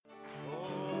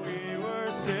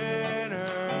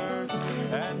sinners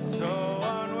and so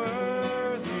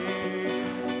unworthy,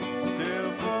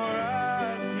 still for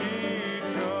us he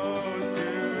chose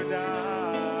to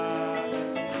die.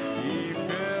 He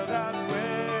filled us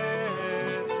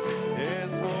with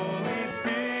his Holy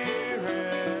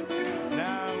Spirit.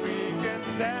 Now we can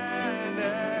stand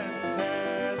and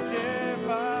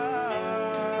testify.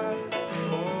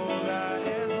 Oh, that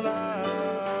his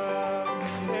love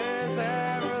is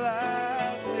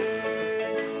everlasting.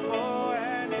 Oh,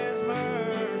 and his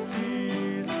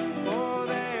mercies, oh,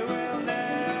 they will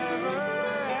never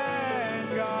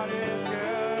end. God is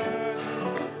good,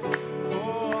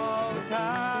 oh, all the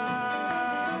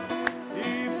time.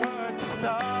 He puts a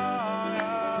song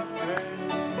of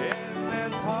praise in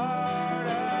this heart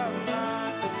of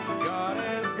mine. God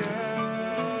is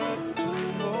good,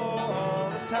 oh, all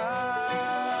the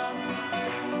time.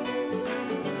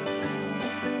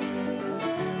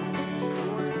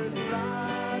 Oh, his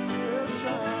light still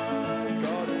shines.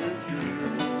 God is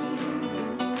good.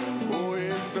 Oh,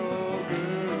 he's so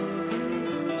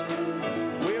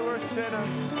good. We were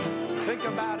sinners. Think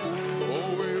about it.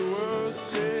 Oh, we were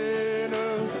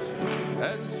sinners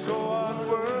and so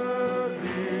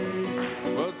unworthy,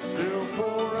 but still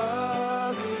for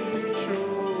us he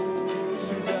chose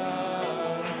to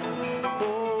die.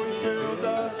 Oh, he filled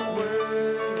us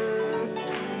with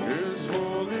his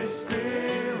Holy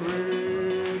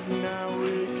Spirit. Now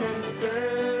we can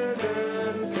stand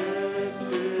and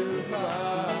testify.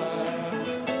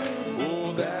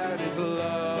 Oh, that is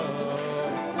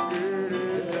love. It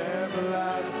is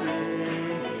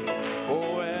everlasting.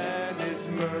 Oh, and his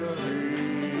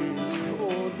mercies,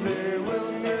 oh, they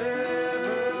will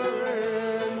never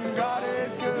end. God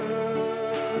is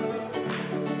good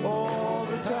all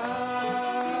the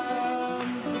time.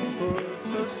 He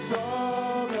puts a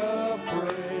song of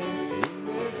praise in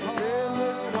this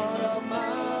heart of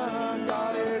mine.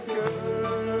 God is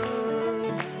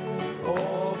good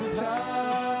all the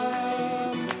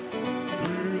time.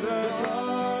 Through the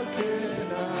darkest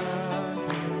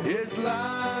night, his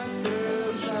light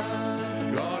still shines.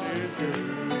 God is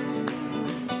good.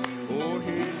 Oh,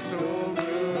 he's so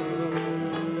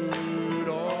good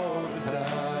all the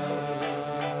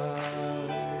time.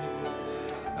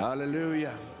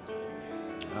 Hallelujah.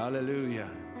 Hallelujah.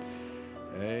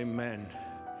 Amen.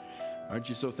 Aren't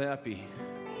you so happy?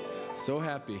 So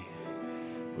happy.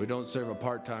 We don't serve a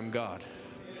part-time God.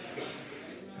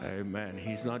 Amen.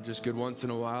 He's not just good once in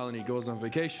a while and he goes on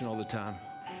vacation all the time.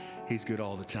 He's good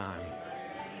all the time.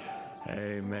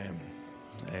 Amen.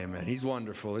 Amen. He's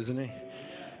wonderful, isn't he?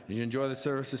 Did you enjoy the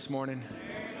service this morning?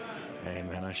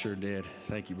 Amen. I sure did.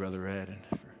 Thank you, Brother Ed, and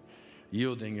for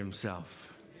yielding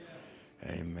himself.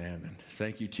 Amen. And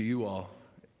thank you to you all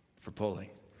for pulling.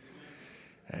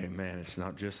 Amen. It's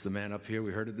not just the man up here.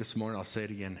 We heard it this morning. I'll say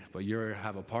it again. But you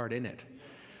have a part in it.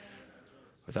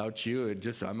 Without you,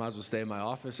 I might as well stay in my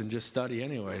office and just study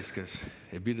anyways, because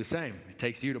it'd be the same. It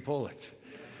takes you to pull it.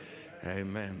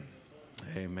 Amen.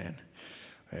 Amen.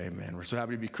 Amen. We're so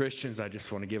happy to be Christians. I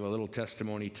just want to give a little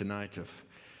testimony tonight of,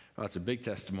 well, it's a big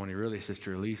testimony, really.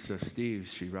 Sister Elisa Steves,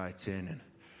 she writes in,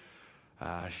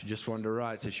 and she just wanted to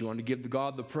write, so she wanted to give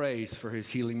God the praise for his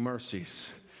healing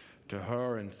mercies to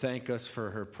her and thank us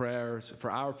for her prayers,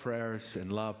 for our prayers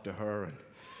and love to her. And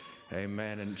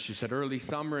amen. And she said early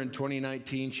summer in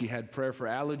 2019, she had prayer for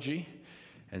allergy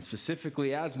and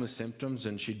specifically asthma symptoms,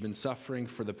 and she'd been suffering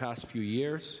for the past few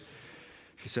years.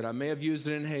 She said, I may have used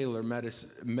an inhaler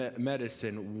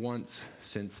medicine once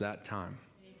since that time.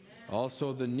 Amen.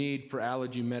 Also, the need for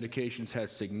allergy medications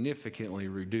has significantly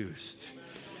reduced.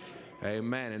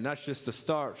 Amen. And that's just the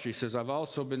start. She says, I've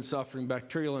also been suffering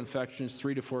bacterial infections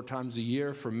 3 to 4 times a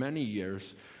year for many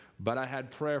years, but I had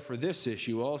prayer for this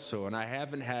issue also, and I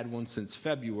haven't had one since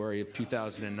February of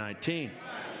 2019.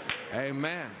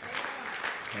 Amen.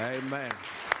 Amen.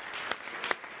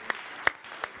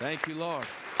 Thank you, Lord.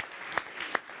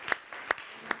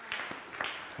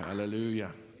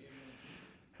 Hallelujah.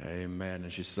 Amen.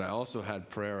 And she says, I also had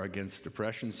prayer against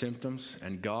depression symptoms,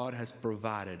 and God has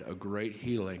provided a great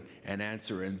healing and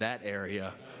answer in that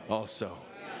area also.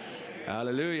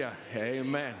 Hallelujah.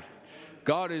 Amen.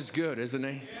 God is good, isn't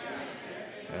he?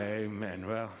 Amen.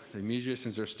 Well, the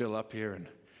musicians are still up here, and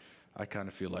I kind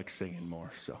of feel like singing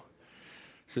more. So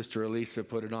Sister Elisa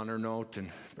put it on her note, and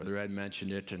Brother Ed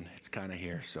mentioned it, and it's kind of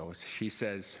here. So she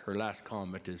says her last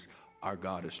comment is, our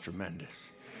God is tremendous.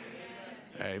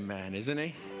 Amen. Isn't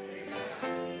he?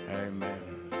 Amen.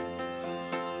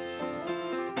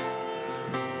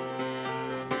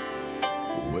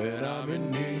 When I'm in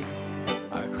need,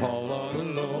 I call on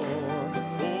the Lord,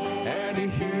 and he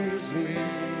hears me.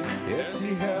 Yes,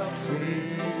 he has. helps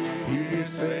me. He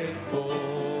is faithful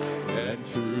and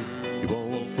true. He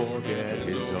won't forget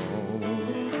his own.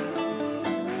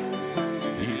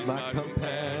 He's my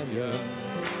companion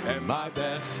and my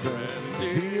best friend,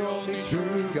 the only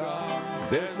true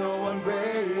God. There's no one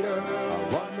greater, a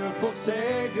wonderful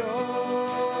Savior,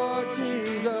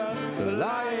 Jesus, the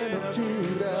Lion of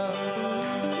Judah.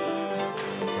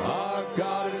 Our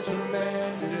God is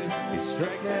tremendous, his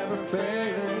strength never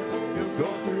failing. He'll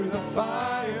go through the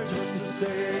fire just to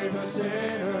save a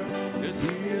sinner. Yes,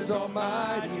 he is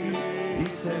almighty, he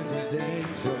sends his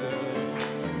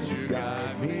angels to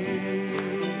guide me.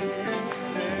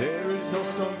 There is no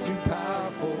storm too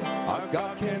powerful our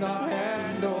God cannot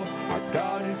handle. Our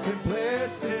God in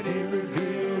simplicity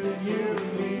revealed in you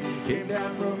and me, came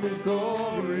down from his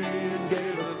glory and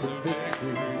gave us the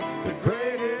victory, the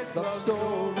greatest love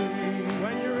story.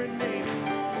 When you're in need,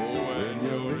 when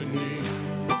you're in need,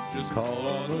 just call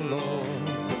on the Lord.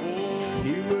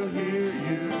 He will hear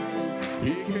you,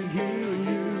 he can heal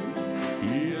you.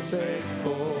 He is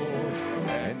faithful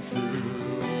and true,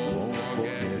 won't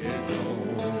forget his own.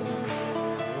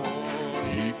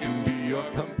 He can be your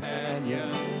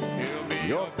companion, he'll be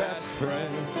your best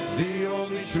friend, the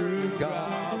only true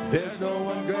God. There's no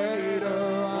one greater,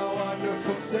 our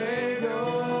wonderful Savior,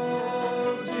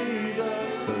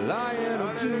 Jesus, the Lion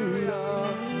of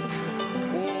Judah.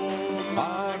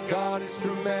 Our God is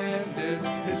tremendous,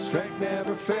 his strength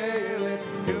never failing.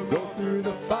 He'll go through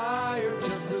the fire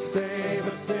just to save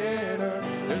a sinner.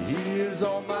 And he is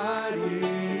almighty,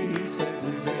 he sends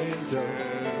his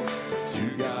angels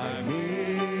to guide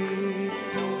me.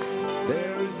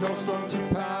 There is no storm too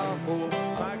powerful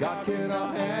our God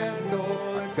cannot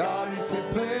handle. Our God in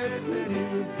simplicity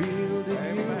revealed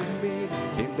in you and me,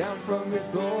 came down from his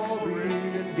glory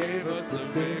and gave us the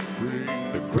victory,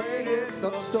 the greatest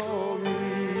love story.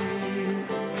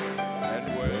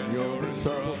 And when you're in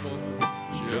trouble,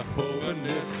 Jehovah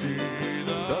Nissi,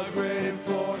 the great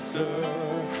enforcer,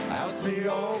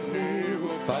 Alcyone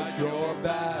will fight your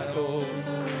battles.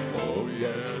 Oh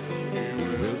yes, he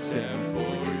will stand for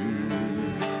you.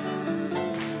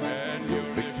 And your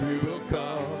victory will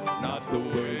come, not the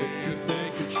way that you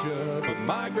think it should, but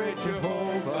my great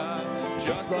Jehovah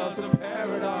just loves a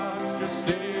paradox. Just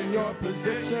stay in your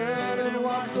position and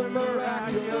watch the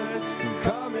miraculous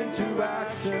come into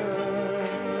action.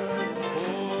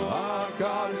 Our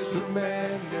God is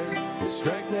tremendous, his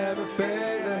strength never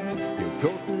failing. He'll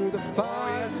go through the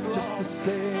fire just to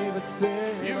save a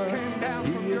sinner.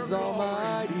 He is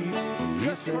almighty,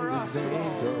 he sends his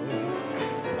angels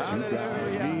to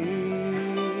guide me.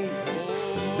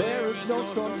 There is no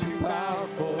storm too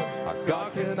powerful our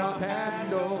God cannot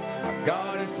handle. Our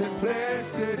God in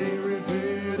simplicity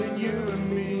revealed in you and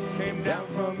me, came down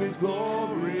from his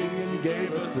glory and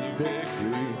gave us the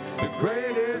victory, the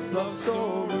greatest love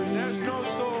story. There's no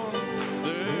storm,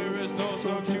 there is no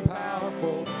storm too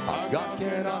powerful our God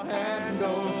cannot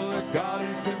handle. It's God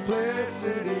in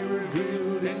simplicity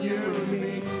revealed in you and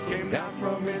me, came down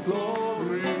from his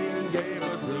glory and gave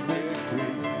us the victory,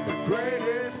 the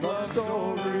greatest love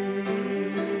story.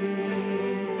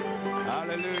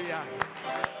 Hallelujah.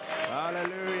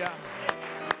 Hallelujah.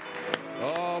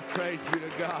 Oh, praise be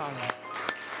to God.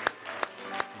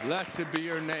 Blessed be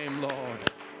your name,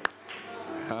 Lord.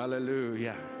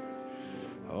 Hallelujah.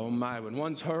 Oh my, when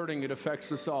one's hurting, it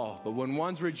affects us all. But when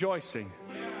one's rejoicing,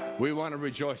 we want to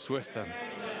rejoice with them.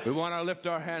 We want to lift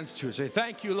our hands to say,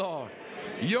 thank you, Lord.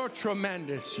 You're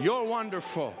tremendous. You're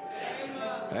wonderful.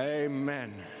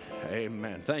 Amen.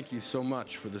 Amen. Thank you so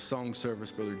much for the song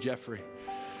service, Brother Jeffrey.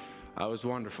 That was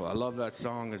wonderful. I love that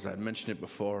song, as I'd mentioned it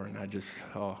before, and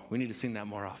we need to sing that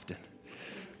more often.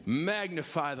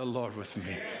 Magnify the Lord with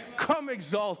me. Come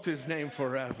exalt his name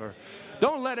forever.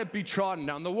 Don't let it be trodden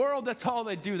down. The world, that's all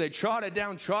they do. They trot it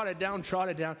down, trot it down, trot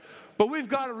it down. But we've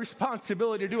got a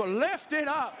responsibility to do it. Lift it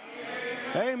up.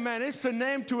 Amen. It's a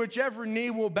name to which every knee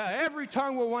will bow. Every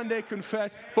tongue will one day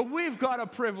confess. But we've got a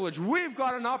privilege. We've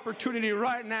got an opportunity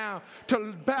right now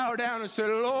to bow down and say,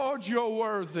 Lord, you're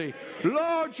worthy.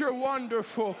 Lord, you're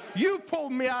wonderful. You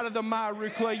pulled me out of the miry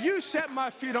clay. You set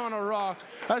my feet on a rock.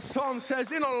 As Psalm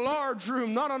says, in a large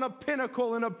room, not on a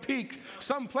pinnacle in a peak,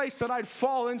 someplace that I'd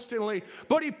fall instantly.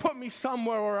 But he put me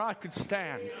somewhere where I could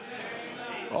stand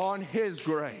on his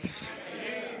grace.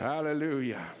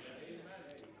 Hallelujah.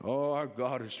 Oh, our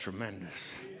God is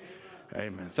tremendous.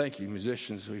 Amen. Thank you,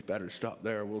 musicians. We better stop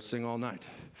there. We'll sing all night.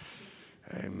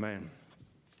 Amen.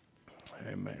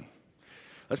 Amen.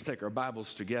 Let's take our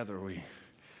Bibles together.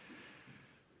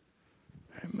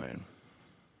 Amen.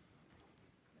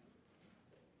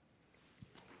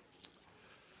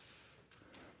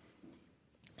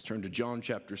 Let's turn to John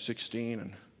chapter 16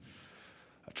 and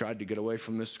I tried to get away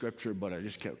from this scripture, but I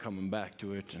just kept coming back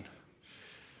to it, and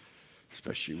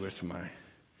especially with my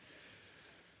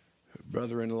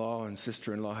brother-in-law and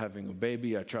sister-in-law having a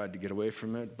baby, I tried to get away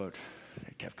from it, but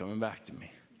it kept coming back to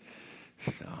me.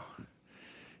 So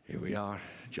here we are,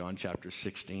 John chapter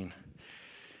 16,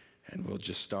 and we'll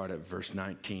just start at verse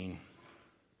 19.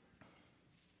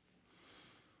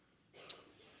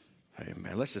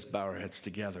 Amen. Let's just bow our heads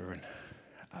together and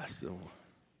ask the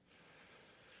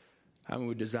how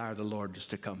we desire the Lord just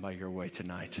to come by your way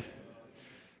tonight.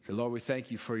 So, Lord, we thank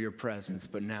you for your presence,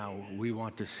 but now we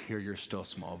want to hear your still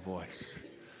small voice.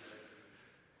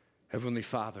 Heavenly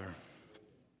Father,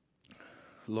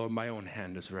 Lord, my own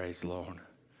hand is raised, Lord.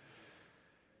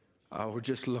 We're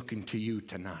just looking to you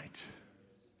tonight.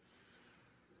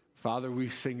 Father, we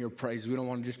sing your praise. We don't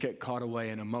want to just get caught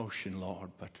away in emotion, Lord,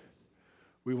 but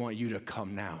we want you to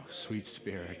come now, sweet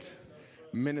Spirit.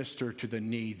 Minister to the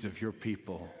needs of your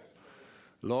people.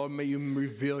 Lord, may you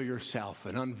reveal yourself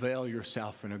and unveil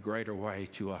yourself in a greater way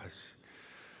to us.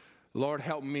 Lord,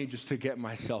 help me just to get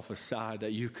myself aside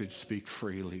that you could speak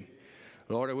freely.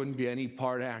 Lord, it wouldn't be any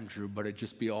part Andrew, but it'd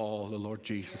just be all the Lord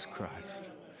Jesus Christ.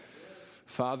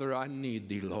 Father, I need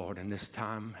thee, Lord, in this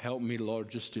time. Help me, Lord,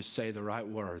 just to say the right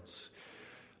words.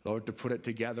 Lord, to put it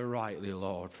together rightly,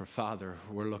 Lord. For Father,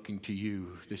 we're looking to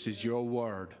you. This is your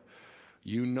word.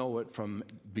 You know it from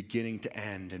beginning to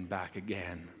end and back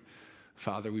again.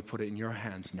 Father, we put it in your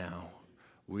hands now.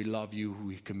 We love you.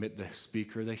 We commit the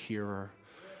speaker, the hearer,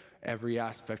 every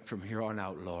aspect from here on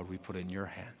out, Lord, we put in your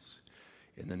hands.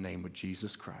 In the name of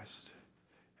Jesus Christ,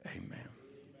 amen.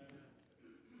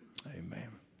 Amen.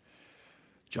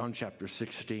 John chapter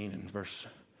 16 and verse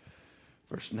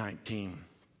 19.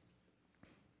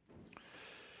 It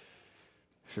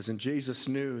says, and Jesus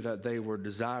knew that they were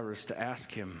desirous to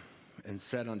ask him, and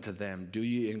said unto them, do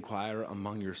ye inquire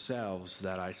among yourselves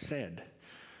that I said,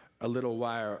 a little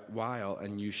while,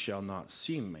 and you shall not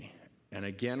see me, and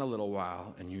again a little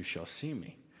while, and you shall see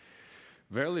me.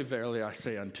 Verily, verily, I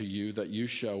say unto you, that you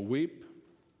shall weep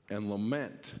and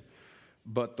lament,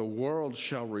 but the world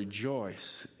shall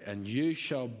rejoice, and ye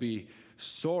shall be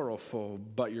sorrowful,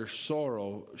 but your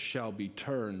sorrow shall be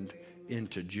turned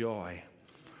into joy.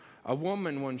 A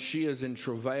woman, when she is in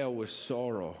travail with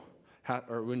sorrow,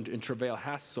 or when in travail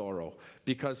hath sorrow,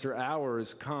 because her hour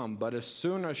is come. But as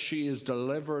soon as she is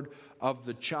delivered of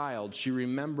the child, she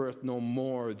remembereth no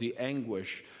more the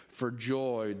anguish for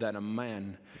joy that a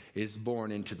man is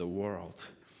born into the world.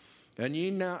 And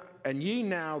ye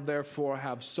now therefore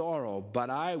have sorrow, but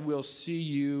I will see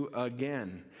you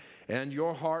again, and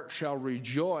your heart shall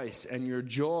rejoice, and your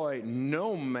joy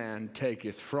no man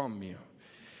taketh from you.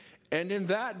 And in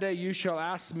that day you shall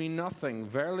ask me nothing.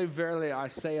 Verily, verily, I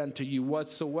say unto you,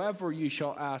 whatsoever you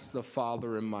shall ask the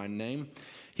Father in my name,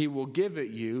 he will give it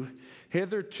you.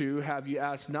 Hitherto have you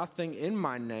asked nothing in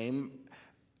my name.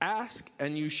 Ask,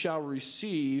 and you shall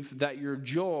receive, that your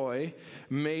joy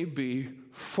may be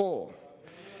full.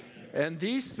 And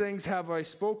these things have I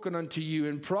spoken unto you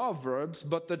in Proverbs,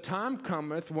 but the time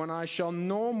cometh when I shall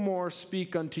no more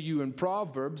speak unto you in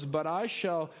Proverbs, but I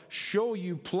shall show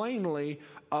you plainly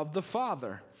of the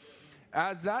Father.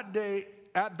 At that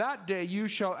day you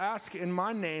shall ask in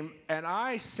my name, and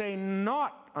I say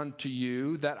not unto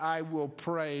you that I will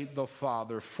pray the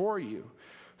Father for you.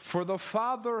 For the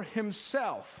Father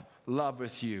himself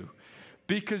loveth you,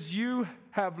 because you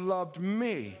have loved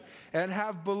me, and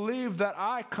have believed that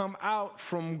I come out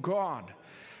from God.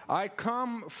 I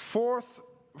come forth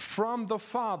from the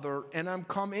Father, and I'm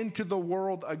come into the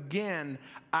world again.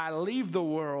 I leave the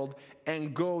world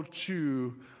and go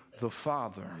to the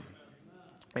Father.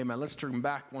 Amen. Let's turn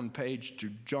back one page to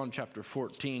John chapter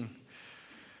 14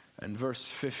 and verse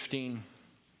 15.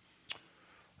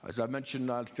 As I mentioned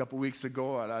a couple weeks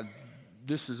ago,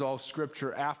 this is all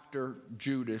scripture after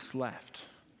Judas left.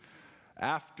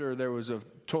 After there was a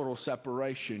total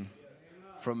separation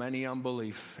from any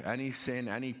unbelief, any sin,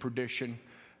 any perdition.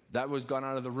 That was gone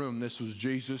out of the room. This was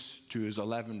Jesus to his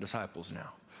 11 disciples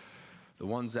now, the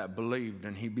ones that believed.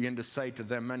 And he began to say to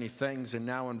them many things. And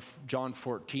now in John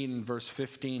 14, verse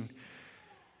 15,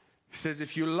 he says,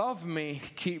 if you love me,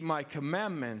 keep my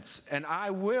commandments, and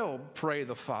I will pray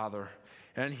the Father,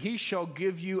 and he shall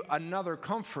give you another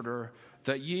comforter,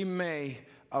 that he may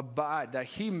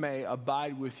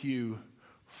abide with you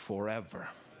forever.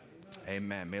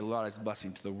 Amen. May the Lord add his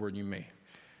blessing to the word. You may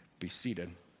be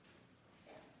seated.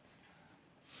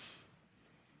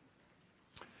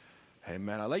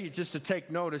 Amen. I'd like you just to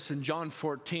take notice in John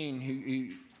 14,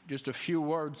 he just a few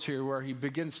words here where he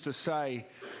begins to say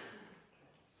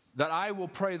that I will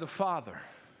pray the Father.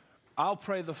 I'll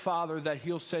pray the Father that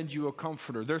he'll send you a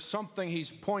comforter. There's something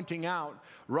he's pointing out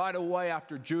right away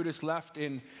after Judas left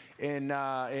in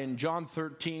John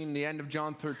 13, the end of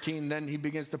John 13. Then he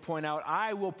begins to point out,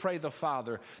 I will pray the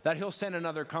Father that he'll send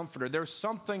another comforter. There's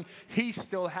something he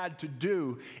still had to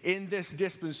do in this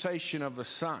dispensation of the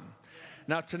Son.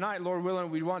 Now tonight, Lord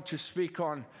willing, we want to speak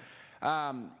on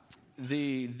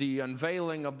the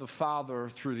unveiling of the Father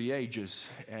through the ages.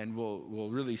 And we'll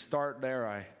really start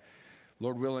there.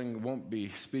 Lord willing, won't be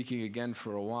speaking again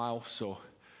for a while,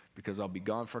 because I'll be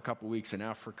gone for a couple weeks in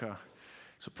Africa.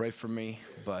 So pray for me.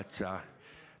 But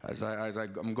as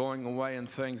I'm going away and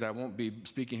things, I won't be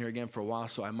speaking here again for a while,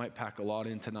 so I might pack a lot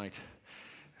in tonight.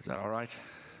 Is that all right?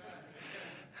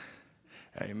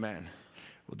 Amen.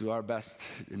 We'll do our best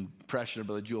impression of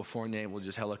Brother Jewel Fournier, and we'll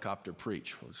just helicopter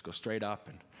preach. We'll just go straight up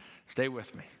and stay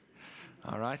with me.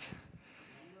 All right?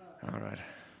 All right.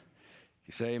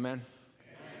 You say amen?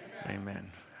 Amen.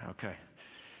 Okay.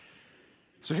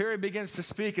 So here he begins to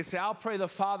speak and say, I'll pray the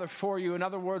Father for you. In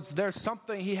other words, there's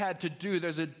something he had to do.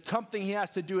 There's something he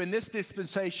has to do in this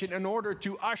dispensation in order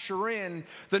to usher in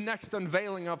the next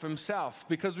unveiling of himself.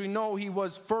 Because we know he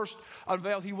was first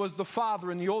unveiled. He was the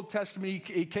Father. In the Old Testament,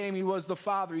 he came, he was the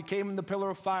Father. He came in the pillar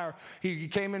of fire. He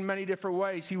came in many different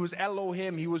ways. He was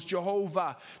Elohim. He was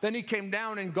Jehovah. Then he came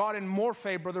down, and God in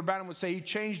Morphe, Brother Branham would say, he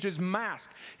changed his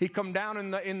mask. He come down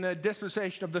in the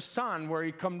dispensation of the Son, where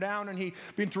he come down and he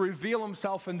began to reveal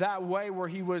himself in that way, where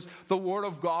he was the Word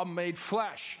of God made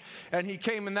flesh. And he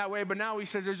came in that way, but now he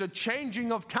says there's a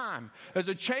changing of time. There's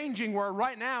a changing where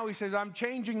right now he says, I'm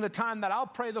changing the time that I'll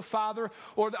pray the Father,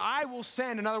 or that I will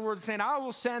send, in other words, saying I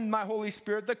will send my Holy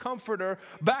Spirit, the Comforter,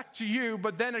 back to you.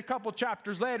 But then a couple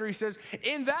chapters later he says,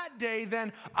 in that day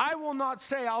then I will not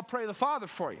say I'll pray the Father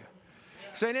for you.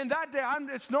 Saying in that day,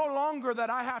 it's no longer that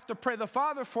I have to pray the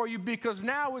Father for you, because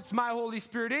now it's my Holy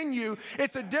Spirit in you.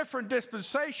 It's a different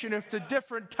dispensation. It's a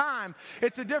different time.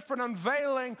 It's a different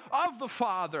unveiling of the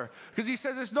Father. Because he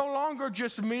says it's no longer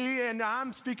just me and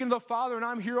I'm speaking to the Father and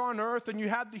I'm here on earth and you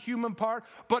have the human part.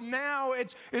 But now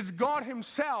it's God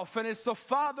himself, and it's the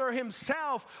Father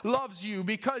himself loves you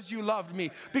because you loved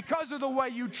me. Because of the way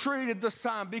you treated the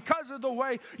Son. Because of the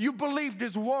way you believed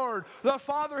his word. The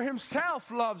Father himself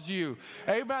loves you.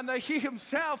 Amen. That he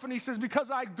himself, and he says, because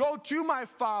I go to my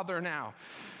Father now.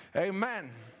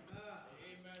 Amen.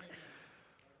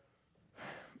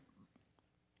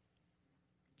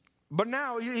 But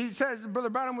now he says, Brother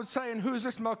Branham would say, and who's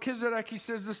this Melchizedek? He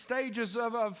says the stages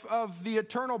of the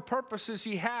eternal purposes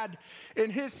he had in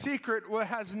his secret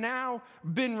has now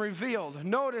been revealed.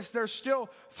 Notice there's still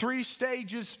 3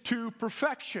 stages to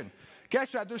perfection.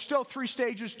 Catch that. There's still 3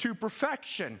 stages to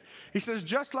perfection. He says,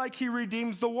 just like he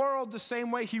redeems the world, the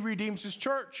same way he redeems his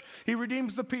church. He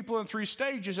redeems the people in 3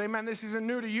 stages. Amen. This isn't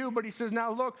new to you, but he says, now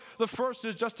look, the first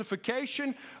is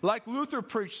justification, like Luther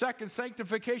preached. Second,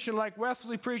 sanctification, like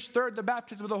Wesley preached. Third, the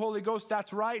baptism of the Holy Ghost.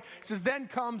 That's right. He says, then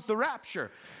comes the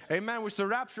rapture. Amen. Which the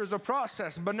rapture is a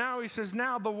process. But now he says,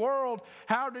 now the world,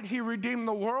 how did he redeem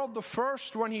the world? The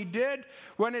first, when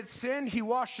it sinned, he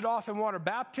washed it off in water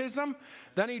baptism.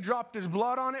 Then he dropped his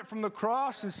blood on it from the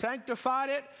cross and sanctified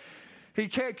it. He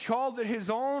called it his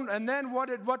own. And then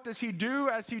what does he do?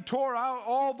 As he tore out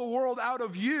all the world out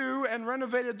of you and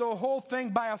renovated the whole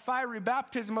thing by a fiery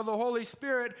baptism of the Holy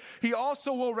Spirit, he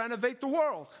also will renovate the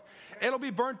world. It'll be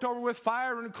burnt over with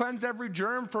fire and cleanse every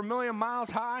germ for 1,000,000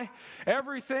 miles high.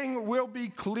 Everything will be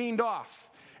cleaned off.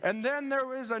 And then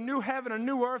there is a new heaven, a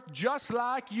new earth, just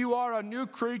like you are a new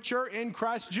creature in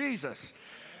Christ Jesus.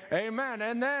 Amen.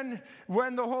 And then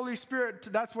when the Holy Spirit,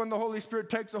 that's when the Holy Spirit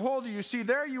takes a hold of you. See,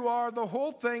 there you are. The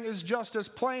whole thing is just as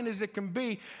plain as it can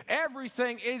be.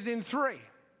 Everything is in 3.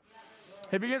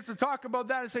 He begins to talk about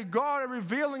that and say, God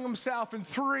revealing himself in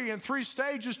 3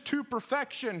 stages to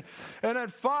perfection. And then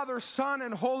Father, Son,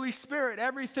 and Holy Spirit,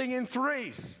 everything in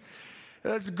 3s.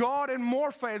 It's God in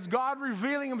Morphe. It's God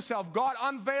revealing himself. God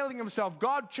unveiling himself.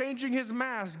 God changing his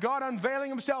mask. God unveiling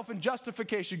himself in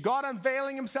justification. God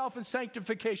unveiling himself in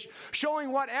sanctification.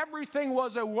 Showing what everything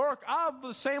was a work of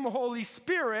the same Holy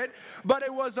Spirit, but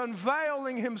it was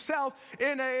unveiling himself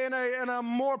in a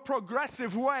more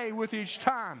progressive way with each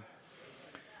time.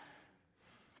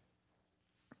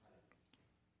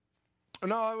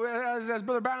 No, as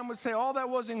Brother Branham would say, all that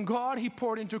was in God, he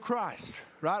poured into Christ.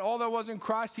 Right? All that was in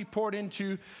Christ, he poured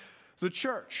into the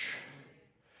church.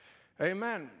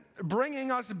 Amen.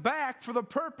 Bringing us back for the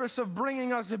purpose of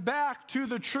bringing us back to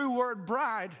the true word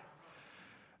bride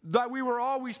that we were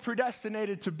always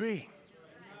predestinated to be.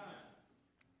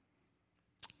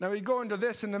 Now we go into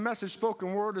this in the Message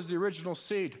spoken word as the original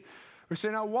seed. We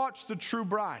say, now watch the true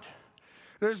bride.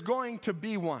 There's going to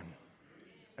be one.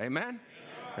 Amen?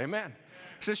 Amen.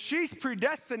 It says she's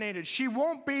predestinated. She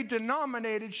won't be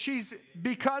denominated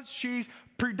because she's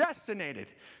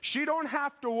predestinated. She don't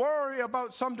have to worry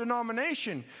about some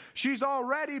denomination. She's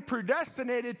already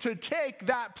predestinated to take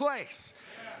that place.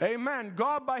 Amen.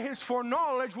 God, by his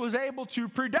foreknowledge, was able to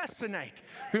predestinate.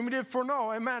 Whom he did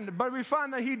foreknow. Amen. But we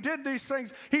find that he did these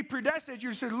things. He predestinated you.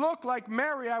 He said, look, like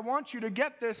Mary, I want you to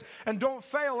get this and don't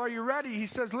fail. Are you ready? He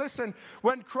says, listen,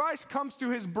 when Christ comes to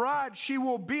his bride, she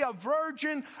will be a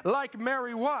virgin like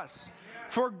Mary was.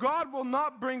 For God will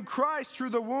not bring Christ through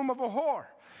the womb of a whore.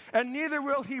 And neither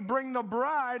will he bring the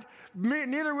bride.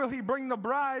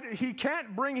 He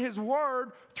can't bring his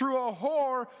word through a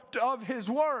whore of his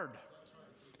word.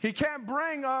 He can't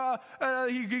bring,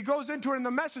 he goes into it in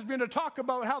the message, being to talk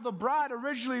about how the bride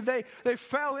originally they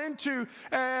fell into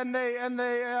and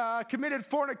they committed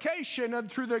fornication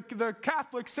through the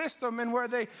Catholic system, and where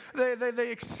they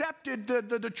accepted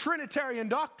the Trinitarian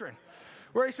doctrine.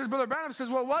 Where he says, Brother Branham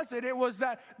says, what was it? It was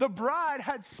that the bride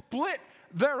had split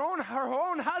her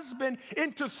own husband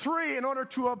into three in order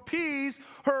to appease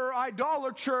her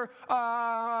idolater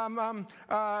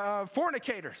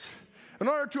fornicators. In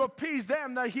order to appease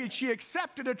them, she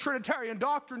accepted a Trinitarian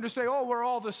doctrine to say, oh, we're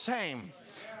all the same.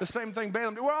 The same thing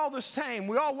Balaam did. We're all the same.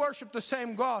 We all worship the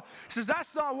same God. He says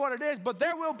that's not what it is, but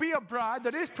there will be a bride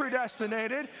that is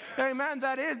predestinated. Amen.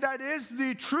 That is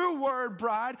the true word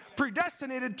bride,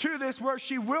 predestinated to this, where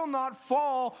she will not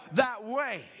fall that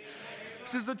way. He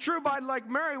says the true bride, like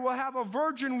Mary, will have a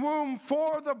virgin womb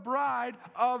for the bride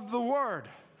of the word.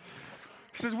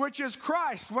 He says, which is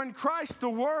Christ. When Christ, the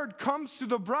Word, comes to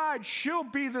the bride, she'll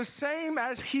be the same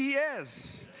as he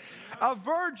is. A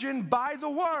virgin by the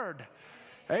Word.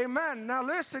 Amen. Now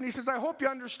listen, he says, I hope you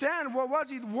understand. What was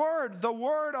he? The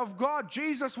Word of God.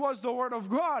 Jesus was the Word of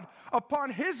God. Upon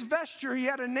his vesture, he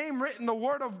had a name written, the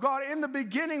Word of God. In the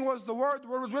beginning was the Word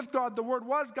was with God. The Word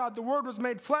was God. The Word was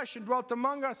made flesh and dwelt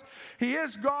among us. He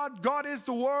is God. God is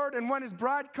the Word. And when his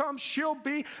bride comes, she'll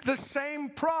be the same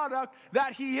product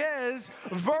that he is,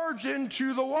 virgin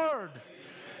to the Word.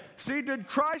 See, did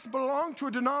Christ belong to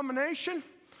a denomination?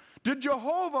 Did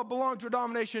Jehovah belong to a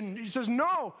denomination? He says,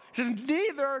 no. He says,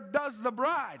 neither does the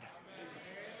bride.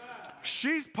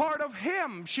 She's part of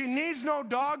him. She needs no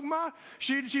dogma.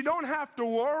 She don't have to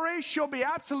worry. She'll be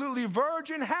absolutely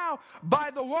virgin. How? By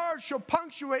the word. She'll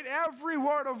punctuate every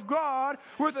word of God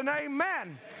with an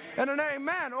amen. And an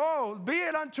amen. Oh, be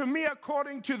it unto me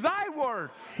according to thy word.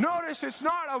 Notice it's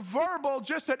not a verbal,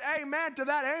 just an amen to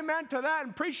that,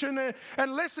 and preaching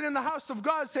and listening in the house of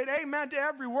God, saying amen to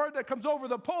every word that comes over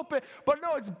the pulpit. But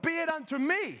no, it's be it unto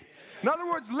me. In other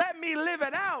words, let me live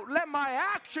it out. Let my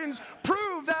actions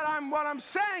prove that what I'm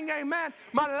saying, amen.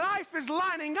 My life is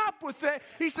lining up with it.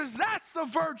 He says, that's the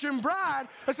virgin bride.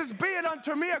 It says, be it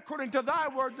unto me according to thy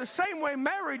word. The same way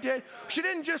Mary did. She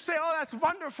didn't just say, oh, that's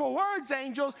wonderful words,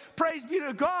 angels. Praise be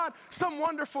to God. Some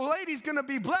wonderful lady's going to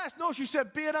be blessed. No, she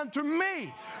said, be it unto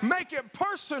me. Make it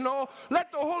personal.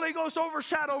 Let the Holy Ghost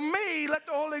overshadow me. Let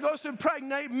the Holy Ghost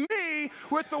impregnate me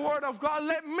with the word of God.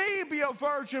 Let me be a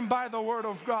virgin by the word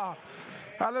of God.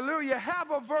 Hallelujah. Have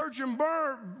a virgin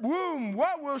womb.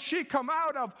 What will she come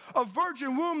out of? A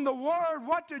virgin womb, the word.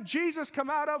 What did Jesus come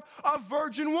out of? A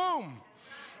virgin womb.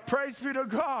 Praise be to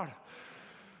God.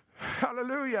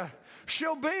 Hallelujah.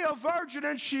 She'll be a virgin,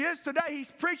 and she is today.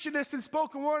 He's preaching this in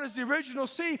spoken word as the original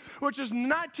seed, which is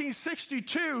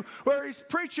 1962, where he's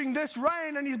preaching this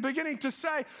rain, and he's beginning to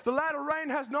say the latter rain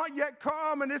has not yet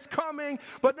come, and it's coming.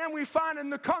 But then we find in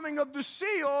the coming of the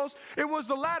seals, it was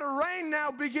the latter rain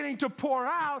now beginning to pour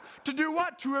out to do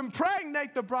what? To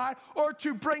impregnate the bride, or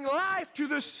to bring life to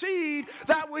the seed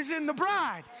that was in the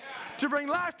bride. To bring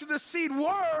life to the seed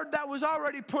word that was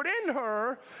already put in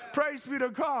her. Praise be to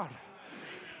God.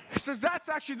 He says that's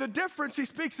actually the difference. He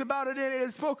speaks about it in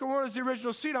spoken word as the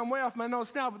original seed. I'm way off my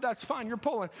notes now, but that's fine. You're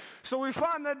pulling. So we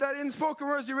find that in spoken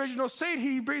word as the original seed,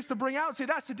 he brings to bring out. See,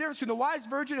 that's the difference between the wise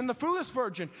virgin and the foolish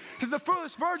virgin. Because the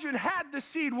foolish virgin had the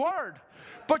seed word,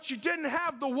 but she didn't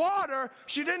have the water.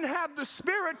 She didn't have the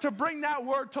spirit to bring that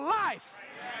word to life.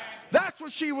 That's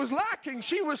what she was lacking.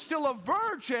 She was still a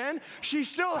virgin. She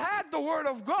still had the word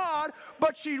of God,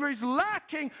 but she was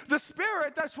lacking the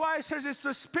spirit. That's why it says it's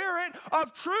the spirit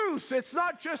of truth. It's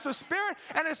not just a spirit,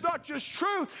 and it's not just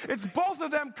truth. It's both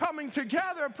of them coming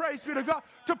together, praise be to God,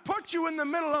 to put you in the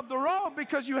middle of the road,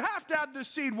 because you have to have the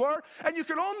seed word, and you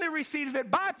can only receive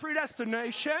it by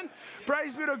predestination.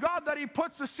 Praise be to God that he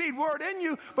puts the seed word in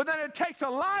you, but then it takes a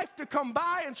life to come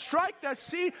by and strike that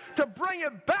seed to bring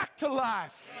it back to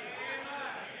life.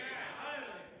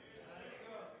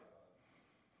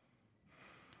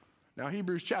 Now,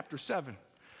 Hebrews chapter 7.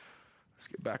 Let's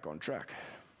get back on track.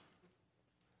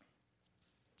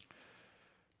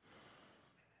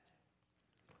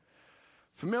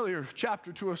 Familiar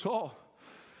chapter to us all.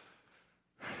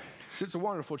 It's a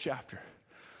wonderful chapter.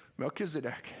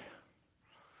 Melchizedek.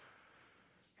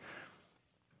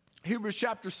 Hebrews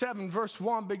chapter 7 verse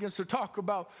 1 begins to talk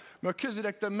about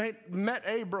Melchizedek that met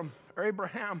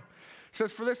Abraham. It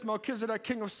says, for this Melchizedek,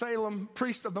 king of Salem,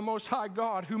 priest of the Most High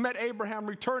God, who met Abraham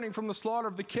returning from the slaughter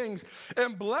of the kings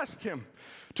and blessed him,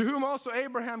 to whom also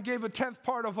Abraham gave a tenth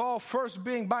part of all, first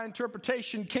being by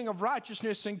interpretation king of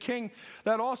righteousness and king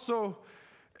that also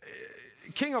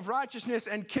king of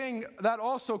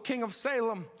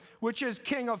Salem, which is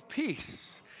king of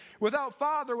peace. Without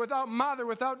father, without mother,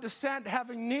 without descent,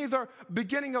 having neither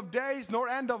beginning of days nor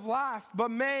end of life, but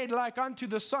made like unto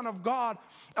the Son of God,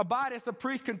 abideth the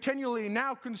priest continually.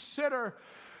 Now consider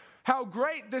how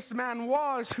great this man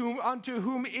was, unto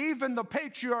whom even the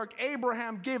patriarch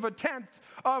Abraham gave a tenth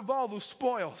of all the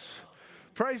spoils.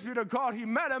 Praise be to God. He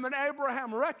met him, and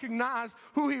Abraham recognized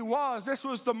who he was. This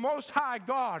was the Most High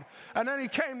God. And then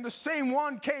the same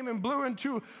one came and blew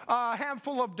into a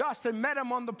handful of dust and met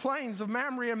him on the plains of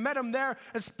Mamre, and met him there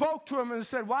and spoke to him and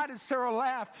said, why did Sarah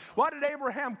laugh? Why did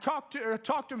Abraham talk to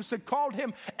him? Said, called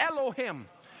him Elohim.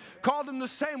 Called him the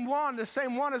same one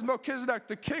as Melchizedek,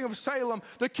 the king of Salem,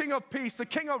 the king of peace, the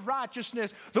king of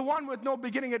righteousness, the one with no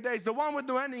beginning of days, the one with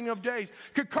no ending of days,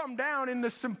 could come down in the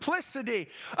simplicity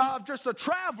of just a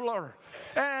traveler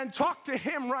and talk to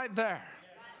him right there.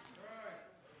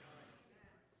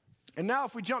 And now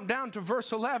if we jump down to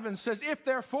verse 11, it says, if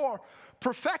therefore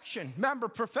perfection, remember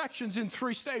perfection's in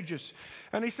 3 stages.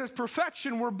 And he says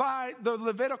perfection were by the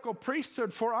Levitical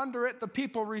priesthood, for under it the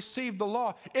people received the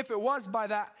law. If it was by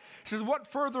that, he says, what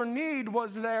further need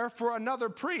was there for another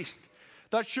priest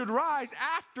that should rise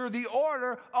after the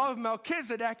order of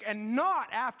Melchizedek and not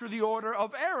after the order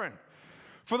of Aaron?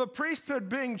 For the priesthood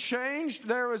being changed,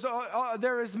 there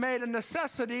is made a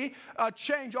necessity, a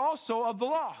change also of the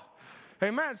law.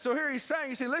 Amen. So here he's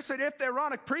saying, listen, if the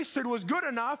Aaronic priesthood was good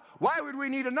enough, why would we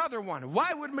need another one?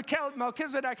 Why would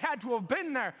Melchizedek had to have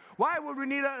been there? Why would we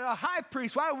need a high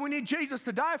priest? Why would we need Jesus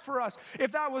to die for us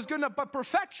if that was good enough? But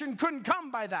perfection couldn't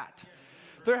come by that.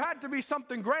 There had to be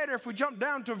something greater. If we jump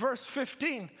down to verse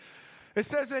 15, it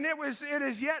says, and it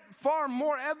is yet far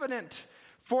more evident,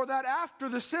 for that after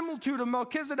the similitude of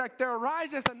Melchizedek there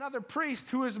ariseth another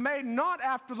priest, who is made not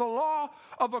after the law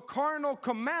of a carnal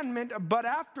commandment, but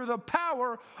after the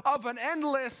power of an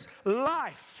endless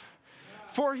life.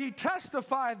 For he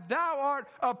testified, thou art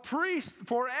a priest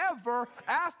forever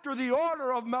after the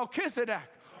order of Melchizedek.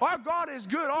 Our God is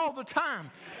good all the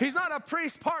time. He's not a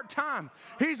priest part-time.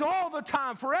 He's all the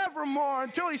time, forevermore,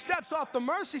 until he steps off the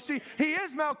mercy seat. He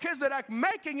is Melchizedek,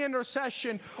 making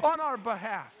intercession on our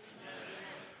behalf.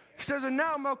 He says, and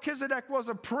now Melchizedek was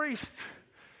a priest.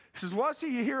 He says, was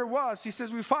he? Here it was. He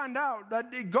says, we find out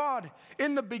that God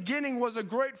in the beginning was a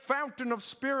great fountain of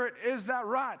spirit. Is that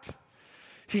right?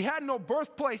 He had no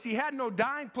birthplace. He had no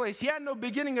dying place. He had no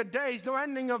beginning of days, no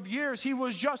ending of years. He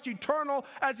was just eternal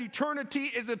as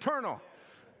eternity is eternal.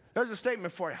 There's a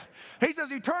statement for you. He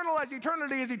says, eternal as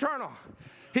eternity is eternal.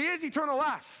 He is eternal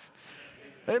life.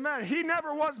 Amen. He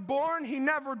never was born. He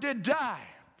never did die.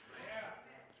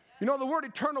 You know, the word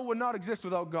eternal would not exist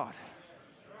without God.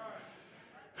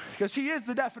 Because he is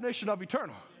the definition of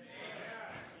eternal.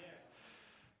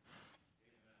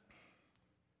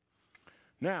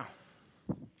 Now,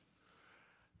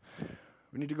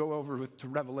 we need to go over to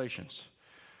Revelations.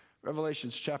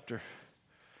 Revelations starting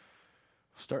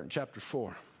chapter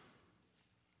 4.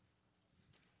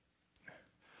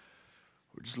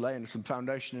 We're just laying some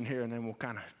foundation in here, and then we'll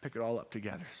kind of pick it all up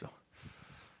together. So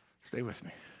stay with me.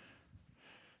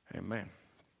 Amen.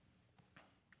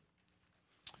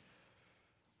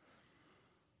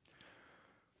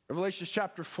 Revelation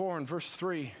chapter 4 and verse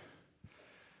 3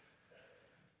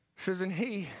 says, and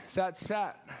he that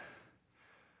sat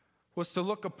was to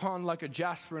look upon like a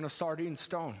jasper and a sardine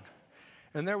stone.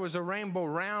 And there was a rainbow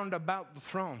round about the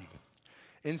throne,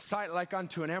 in sight like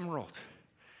unto an emerald.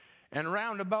 And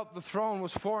round about the throne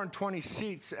was 24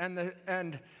 seats,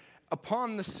 and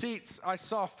upon the seats I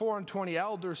saw 24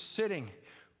 elders sitting,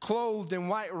 clothed in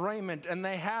white raiment, and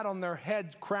they had on their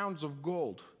heads crowns of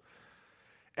gold.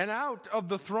 And out of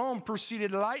the throne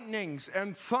proceeded lightnings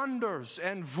and thunders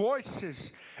and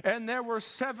voices, and there were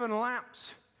 7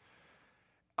 lamps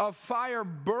of fire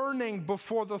burning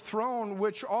before the throne,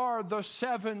 which are the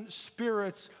 7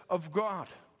 spirits of God.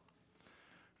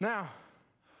 Now,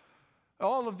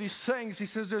 all of these things, he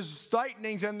says there's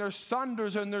lightnings and there's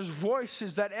thunders and there's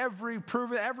voices, that every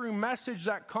message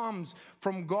that comes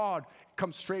from God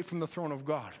comes straight from the throne of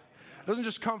God. It doesn't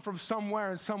just come from somewhere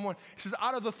and someone. It says,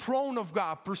 out of the throne of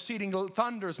God proceeding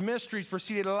thunders, mysteries,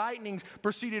 proceeded lightnings,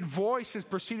 proceeded voices,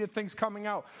 proceeded things coming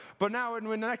out. But now in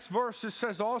the next verse, it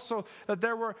says also that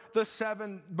there were the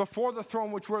seven before the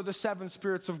throne, which were the seven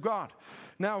spirits of God.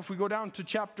 Now, if we go down to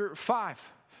chapter 5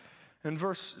 and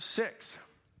verse 6,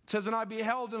 it says, and I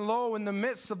beheld, and lo, in the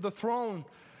midst of the throne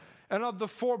and of the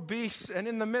four beasts, and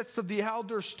in the midst of the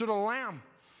elders stood a lamb,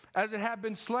 as it had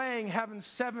been slain, having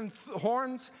 7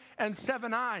 horns and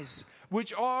 7 eyes,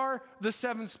 which are the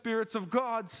 7 spirits of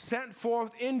God sent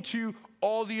forth into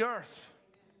all the earth.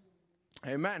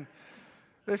 Amen.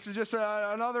 This is just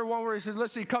another one where he says,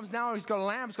 listen, he comes down, he's got a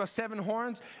lamb, it's got 7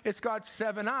 horns, it's got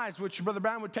 7 eyes, which Brother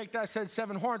Brown would take that, said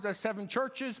 7 horns, that's 7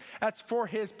 churches, that's for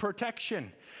his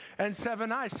protection. And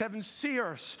 7 eyes, 7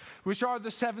 seers, which are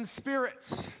the 7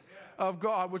 spirits of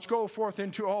God, which go forth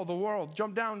into all the world.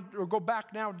 Jump down, or go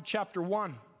back now to chapter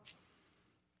 1.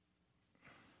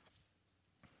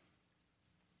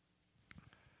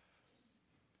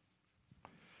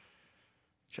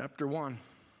 Chapter 1,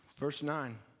 verse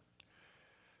 9.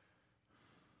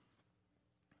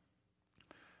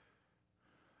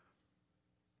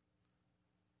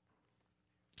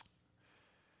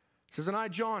 It says, and I,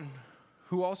 John,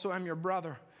 who also am your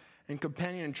brother and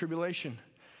companion in tribulation,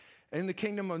 in the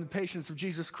kingdom and the patience of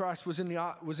Jesus Christ, was in the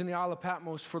Isle of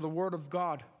Patmos for the word of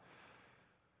God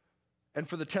and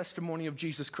for the testimony of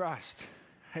Jesus Christ.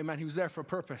 Amen. He was there for a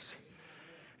purpose.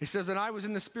 He says, and I was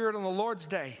in the Spirit on the Lord's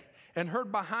day, and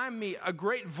heard behind me a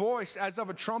great voice as of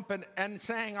a trumpet, and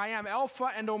saying, I am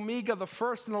Alpha and Omega, the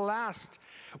first and the last.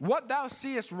 What thou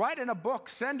seest, write in a book,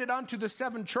 send it unto the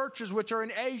 7 churches which are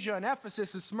in Asia, and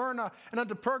Ephesus, and Smyrna, and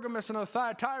unto Pergamos, and unto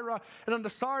Thyatira, and unto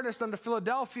Sardis, and unto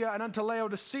Philadelphia, and unto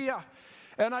Laodicea.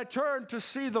 And I turned to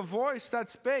see the voice that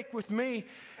spake with me,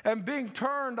 and being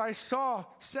turned, I saw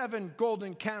 7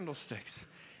 golden candlesticks.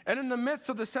 And in the midst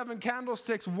of the 7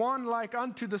 candlesticks, one like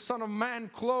unto the Son of Man,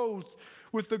 clothed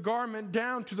with the garment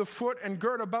down to the foot, and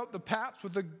girt about the paps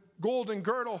with the golden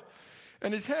girdle.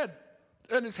 And his head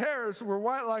and his hairs were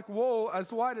white like wool,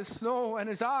 as white as snow, and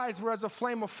his eyes were as a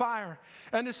flame of fire,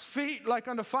 and his feet like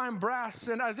unto fine brass,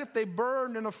 and as if they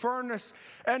burned in a furnace,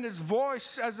 and his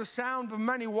voice as the sound of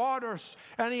many waters.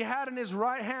 And he had in his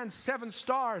right hand 7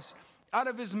 stars. Out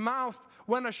of his mouth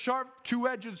went a sharp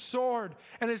 2-edged sword,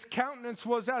 and his countenance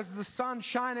was as the sun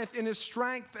shineth in his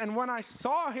strength. And when I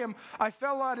saw him, I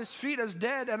fell at his feet as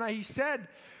dead. And he said,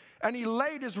 and he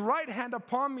laid his right hand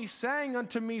upon me, saying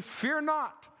unto me, fear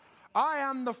not, I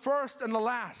am the first and the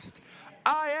last.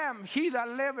 I am he that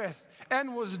liveth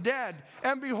and was dead,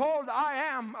 and behold, I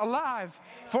am alive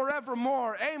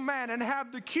forevermore. Amen. And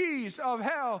have the keys of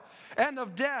hell and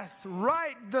of death.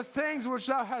 Write the things which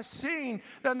thou hast seen,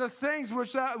 and the things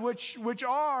which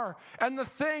are, and the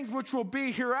things which will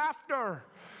be hereafter.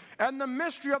 And the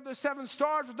mystery of the 7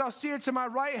 stars which thou seest in my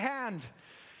right hand,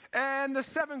 and the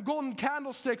 7 golden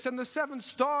candlesticks, and the 7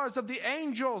 stars of the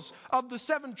angels of the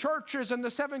 7 churches, and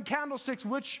the 7 candlesticks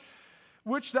which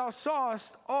thou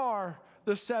sawest are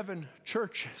the 7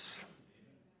 churches.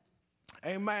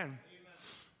 Amen.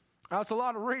 Now, it's a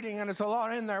lot of reading and it's a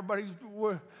lot in there, but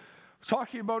we're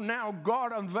talking about now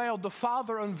God unveiled, the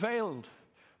Father unveiled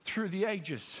through the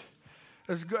ages.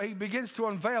 As he begins to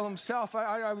unveil himself,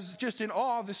 I was just in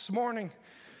awe this morning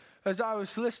as I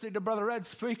was listening to Brother Ed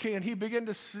speaking, and he began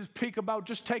to speak about,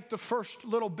 just take the first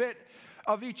little bit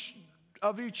of each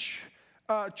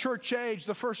church age,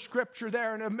 the first scripture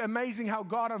there, and amazing how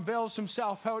God unveils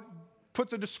himself, how it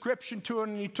puts a description to it.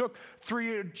 And he took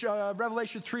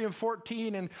Revelation 3 and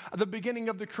 14 and the beginning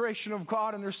of the creation of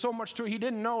God, and there's so much to it. He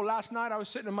didn't know. Last night I was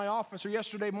sitting in my office, or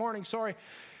yesterday morning,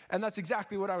 and that's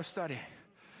exactly what I was studying.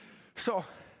 So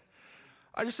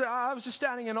I was just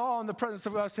standing in awe in the presence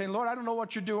of God, saying, Lord, I don't know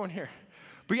what you're doing here.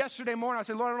 But yesterday morning I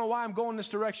said, Lord, I don't know why I'm going this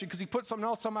direction, because he put something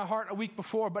else on my heart a week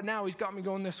before, but now he's got me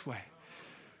going this way.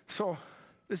 So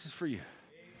this is for you.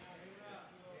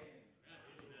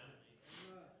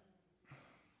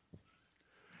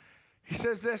 He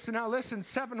says this, and now listen,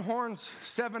 7 horns,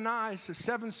 7 eyes,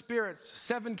 7 spirits,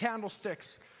 7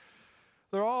 candlesticks.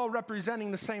 They're all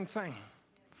representing the same thing.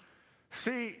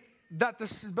 See,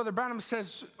 Brother Branham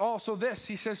says also this.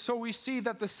 He says, so we see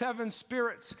that the 7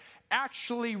 spirits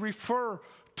actually refer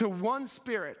to one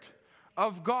Spirit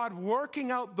of God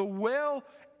working out the will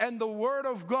and the word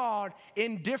of God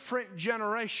in different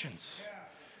generations.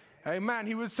 Yeah. Amen.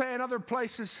 He would say in other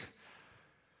places,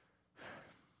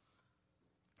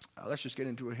 let's just get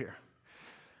into it here.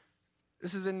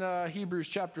 This is in Hebrews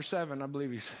chapter 7, I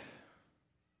believe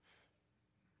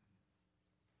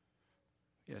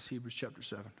Yes, Hebrews chapter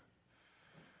 7.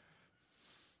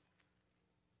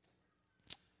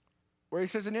 where he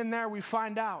says, and in there we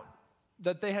find out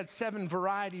that they had 7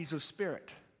 varieties of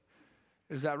spirit.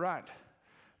 Is that right?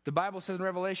 The Bible says in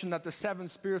Revelation that the 7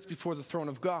 spirits before the throne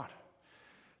of God.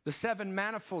 The 7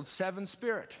 manifold, 7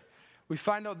 spirit. We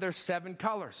find out there's 7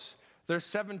 colors. There's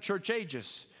 7 church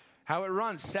ages. How it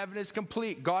runs, 7 is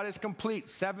complete. God is complete.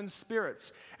 7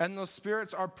 spirits. And those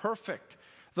spirits are perfect.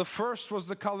 The first was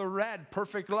the color red,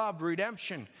 perfect love,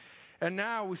 redemption. And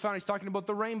now we find he's talking about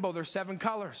the rainbow. There's 7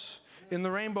 colors. In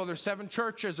the rainbow, there's 7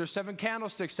 churches, there's 7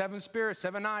 candlesticks, 7 spirits,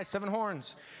 7 eyes, 7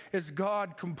 horns. It's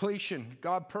God completion,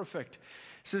 God perfect. It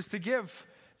says to give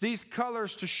these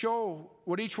colors to show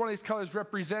what each one of these colors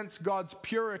represents God's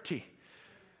purity.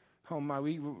 Oh my,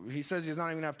 he says he's not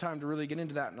even going to have time to really get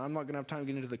into that, and I'm not going to have time to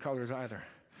get into the colors either.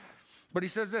 But he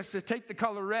says this, to take the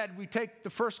color red, we take the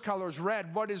first color as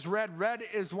red. What is red? Red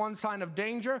is one sign of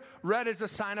danger. Red is a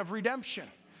sign of redemption.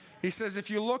 He says if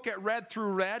you look at red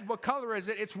through red, what color is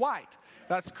it? It's white.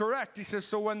 That's correct. He says,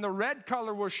 so when the red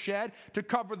color was shed to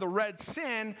cover the red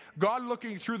sin, God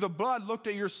looking through the blood looked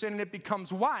at your sin and it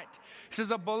becomes white. He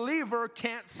says a believer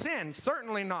can't sin.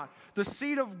 Certainly not. The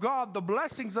seed of God, the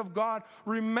blessings of God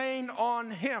remain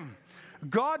on him.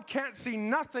 God can't see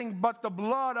nothing but the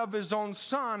blood of his own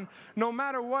son. No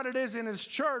matter what it is in his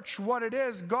church, what it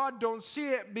is, God don't see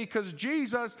it because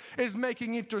Jesus is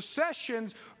making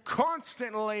intercessions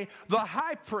constantly, the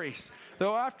high priest,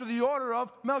 though after the order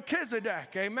of Melchizedek,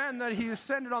 amen, that he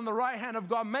ascended on the right hand of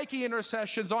God, making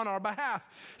intercessions on our behalf.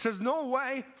 It says no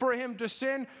way for him to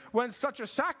sin when such a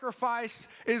sacrifice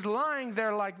is lying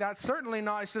there like that. Certainly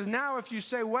not. He says now if you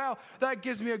say, well, that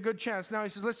gives me a good chance. Now he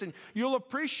says, listen, you'll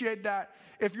appreciate that.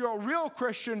 If you're a real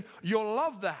Christian, you'll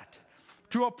love that.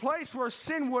 To a place where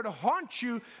sin would haunt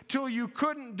you till you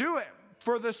couldn't do it.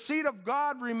 For the seed of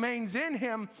God remains in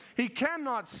him. He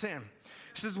cannot sin.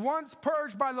 He says, once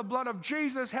purged by the blood of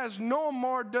Jesus, has no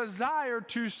more desire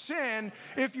to sin.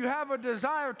 If you have a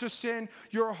desire to sin,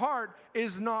 your heart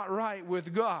is not right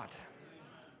with God.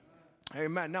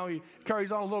 Amen. Now he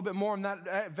carries on a little bit more in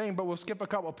that vein, but we'll skip a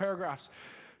couple of paragraphs.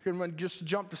 Just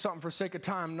jump to something for sake of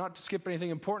time, not to skip anything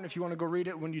important. If you want to go read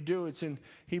it, when you do, it's in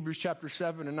Hebrews chapter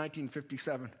 7 in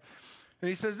 1957. And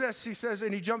he says this, he says,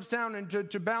 and he jumps down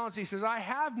into balance. He says, I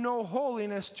have no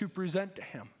holiness to present to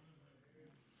him,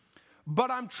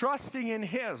 but I'm trusting in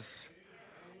his.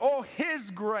 Oh, his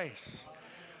grace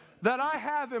that I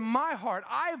have in my heart.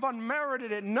 I've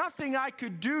unmerited it. Nothing I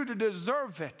could do to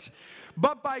deserve it.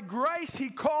 But by grace, he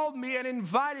called me and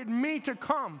invited me to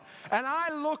come. And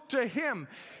I looked to him.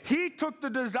 He took the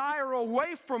desire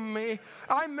away from me.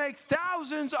 I make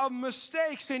thousands of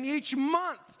mistakes in each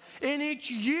month, in each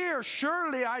year.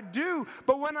 Surely I do.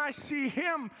 But when I see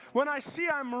him, when I see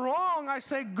I'm wrong, I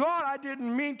say, God, I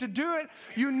didn't mean to do it.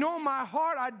 You know my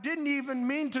heart. I didn't even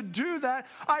mean to do that.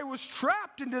 I was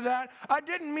trapped into that. I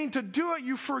didn't mean to do it.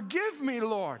 You forgive me,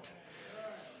 Lord.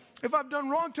 If I've done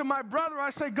wrong to my brother,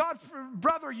 I say, God,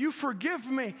 brother, you forgive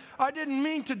me. I didn't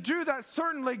mean to do that.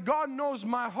 Certainly, God knows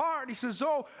my heart. He says,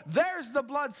 oh, there's the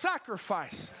blood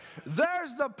sacrifice.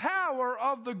 There's the power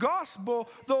of the gospel,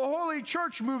 the Holy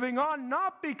Church moving on,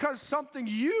 not because something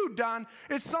you done.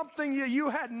 It's something that you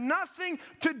had nothing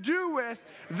to do with.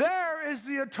 There is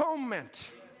the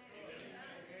atonement.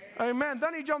 Amen.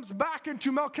 Then he jumps back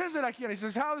into Melchizedek again. He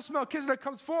says, how this Melchizedek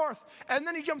comes forth. And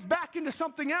then he jumps back into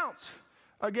something else.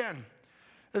 Again,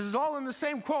 this is all in the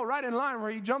same quote, right in line, where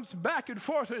he jumps back and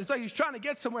forth. It's like he's trying to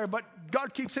get somewhere, but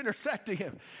God keeps intersecting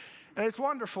him. And it's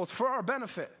wonderful. It's for our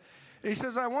benefit. And he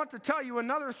says, I want to tell you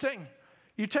another thing.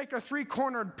 You take a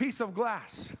 3-cornered piece of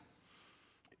glass,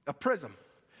 a prism.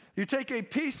 You take a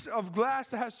piece of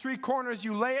glass that has 3 corners.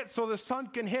 You lay it so the sun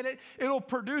can hit it. It'll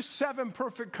produce 7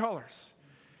 perfect colors.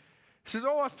 He says,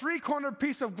 oh, a 3-cornered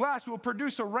piece of glass will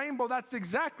produce a rainbow. That's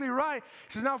exactly right.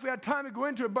 He says, now if we had time to go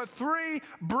into it, but 3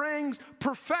 brings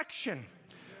perfection.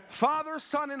 Father,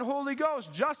 Son, and Holy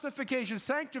Ghost, justification,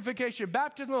 sanctification,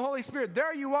 baptism of the Holy Spirit.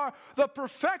 There you are. The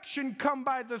perfection come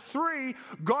by the 3.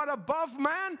 God above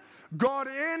man, God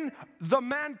in the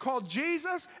man called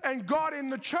Jesus, and God in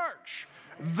the church.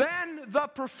 Then the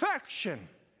perfection.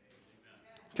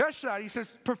 Catch that. He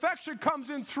says perfection comes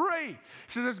in 3. He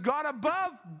says it's God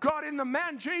above, God in the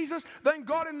man Jesus, then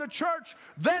God in the church,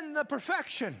 then the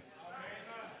perfection.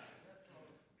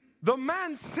 The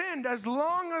man sinned as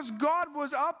long as God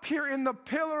was up here in the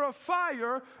pillar of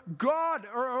fire.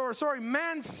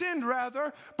 Man sinned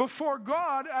rather before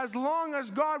God as long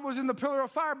as God was in the pillar of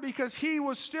fire, because he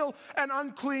was still an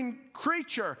unclean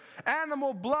creature.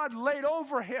 Animal blood laid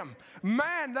over him.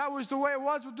 Man, that was the way it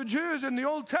was with the Jews in the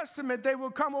Old Testament. They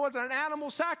would come, it was an animal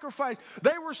sacrifice.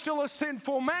 They were still a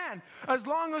sinful man. As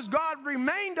long as God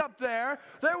remained up there,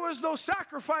 there was no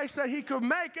sacrifice that he could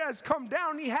make as come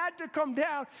down. He had to come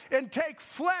down and take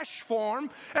flesh form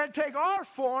and take our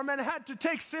form, and had to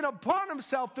take sin upon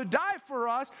himself to die for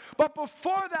us. But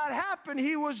before that happened,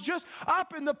 he was just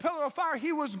up in the pillar of fire.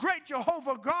 He was great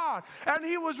Jehovah God, and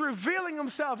he was revealing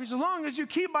himself. He said, as long as you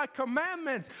keep my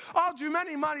commandments, I'll do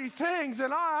many, many things,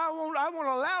 and I won't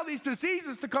allow these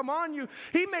diseases to come on you.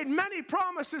 He made many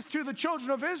promises to the children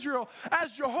of Israel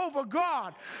as Jehovah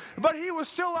God, but he was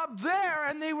still up there,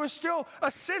 and he was still a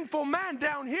sinful man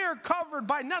down here, covered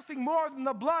by nothing more than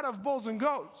the blood of bulls and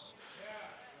goats.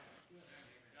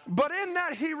 But in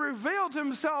that, he revealed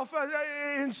himself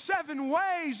in 7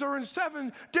 ways, or in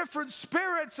 7 different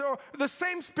spirits, or the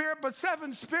same spirit, but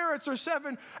 7 spirits or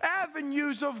 7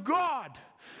 avenues of God.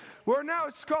 Where now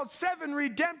it's called 7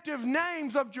 redemptive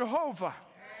names of Jehovah.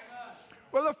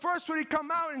 Well, the first one, he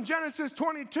come out in Genesis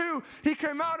 22, he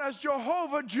came out as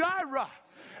Jehovah Jireh.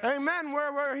 Amen,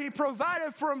 where he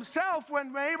provided for himself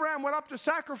when Abraham went up to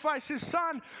sacrifice his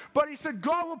son. But he said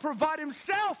God will provide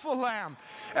himself a lamb.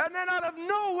 And then out of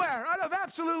nowhere, out of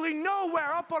absolutely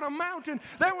nowhere, up on a mountain,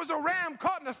 there was a ram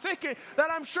caught in a thicket that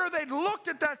I'm sure they'd looked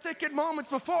at that thicket moments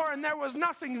before, and there was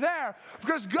nothing there.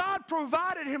 Because God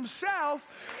provided himself,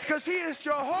 because he is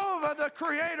Jehovah, the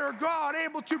creator God,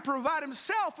 able to provide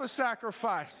himself a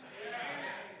sacrifice.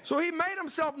 So he made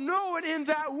himself known in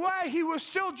that way. He was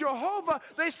still Jehovah.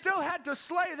 They still had to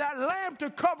slay that lamb to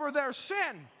cover their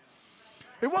sin.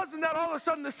 It wasn't that all of a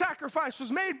sudden the sacrifice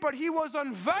was made, but he was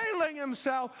unveiling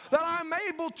himself, that I'm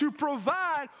able to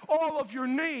provide all of your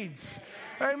needs.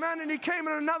 Amen. And he came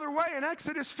in another way in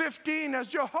Exodus 15 as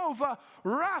Jehovah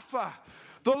Rapha,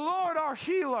 the Lord our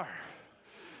healer.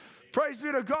 Praise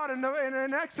be to God.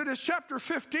 In Exodus chapter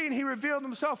 15, he revealed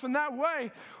himself in that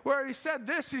way, where he said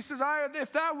this. He says,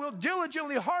 if thou wilt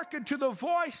diligently hearken to the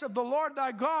voice of the Lord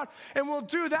thy God, and will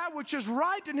do that which is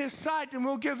right in his sight, and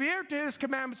will give ear to his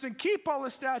commandments, and keep all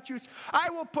his statutes, I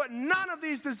will put none of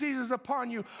these diseases upon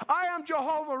you. I am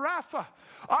Jehovah Rapha.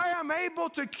 I am able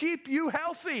to keep you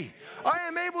healthy. I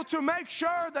am able to make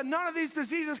sure that none of these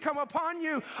diseases come upon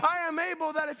you. I am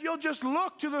able that if you'll just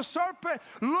look to the serpent,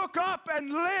 look up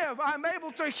and live, I'm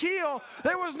able to heal.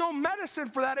 There was no medicine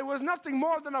for that. It was nothing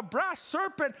more than a brass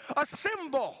serpent, a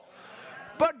symbol.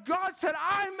 But God said,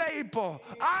 I'm able.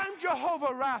 I'm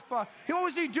Jehovah Rapha. What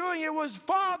was he doing? It was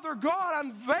Father God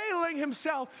unveiling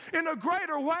himself in a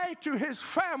greater way to his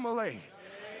family.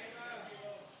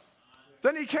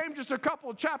 Then he came just a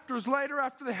couple of chapters later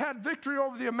after they had victory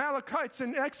over the Amalekites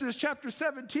in Exodus chapter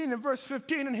 17 and verse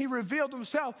 15, and he revealed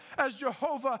himself as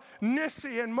Jehovah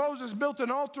Nissi. And Moses built an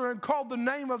altar and called the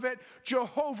name of it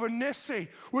Jehovah Nissi,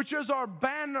 which is our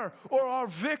banner or our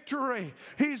victory.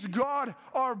 He's God,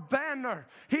 our banner.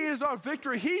 He is our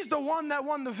victory. He's the one that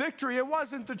won the victory. It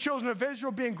wasn't the children of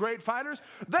Israel being great fighters.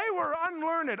 They were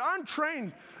unlearned,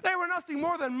 untrained. They were nothing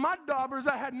more than mud daubers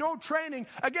that had no training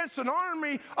against an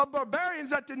army of barbarians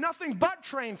that did nothing but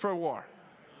train for war.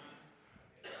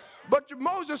 But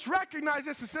Moses recognized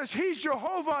this and says, he's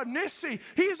Jehovah Nissi.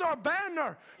 He's our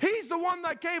banner. He's the one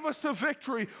that gave us the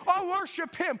victory. Oh,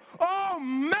 worship him. Oh,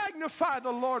 magnify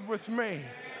the Lord with me.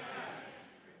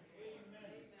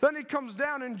 Then he comes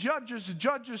down in Judges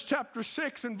chapter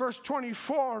 6 and verse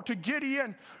 24 to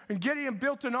Gideon. And Gideon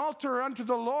built an altar unto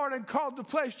the Lord and called the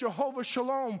place Jehovah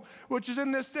Shalom, which is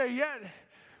in this day yet,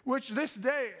 which this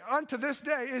day, unto this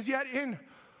day, is yet in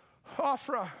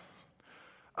Ophrah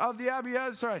of the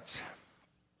Abiezrites.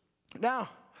 Now,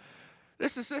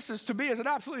 this is to me is an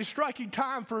absolutely striking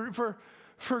time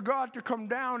for God to come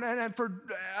down and for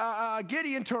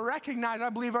Gideon to recognize, I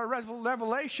believe, our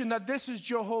revelation that this is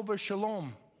Jehovah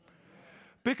Shalom.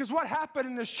 Because what happened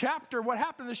in this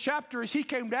chapter is he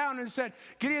came down and said,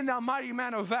 Gideon, thou mighty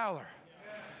man of valor.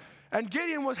 And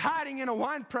Gideon was hiding in a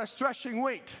winepress threshing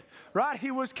wheat, right? He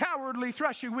was cowardly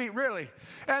threshing wheat, really.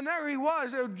 And there he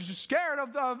was, scared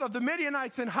of the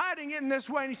Midianites and hiding it in this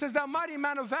way. And he says, thou mighty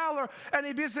man of valor. And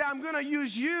he said, I'm going to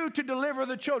use you to deliver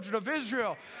the children of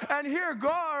Israel. And here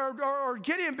God, or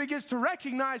Gideon begins to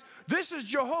recognize, this is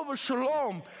Jehovah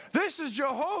Shalom. This is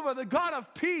Jehovah, the God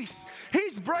of peace.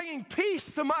 He's bringing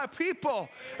peace to my people.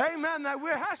 Amen.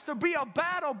 There has to be a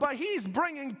battle, but he's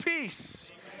bringing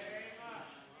peace.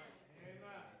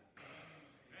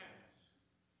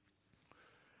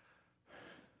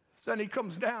 Then he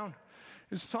comes down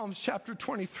in Psalms chapter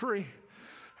 23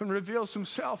 and reveals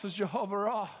himself as Jehovah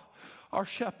Ra, our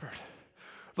shepherd.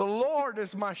 The Lord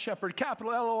is my shepherd,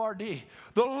 capital L-O-R-D.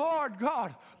 The Lord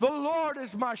God, the Lord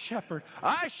is my shepherd.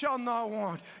 I shall not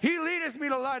want. He leadeth me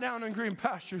to lie down in green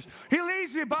pastures. He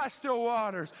leads me by still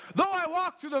waters. Though I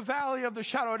walk through the valley of the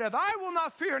shadow of death, I will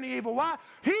not fear any evil. Why?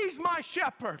 He's my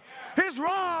shepherd. His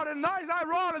rod and thy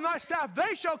rod and thy staff,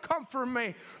 they shall comfort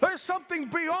me. There's something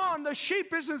beyond. The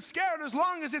sheep isn't scared as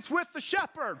long as it's with the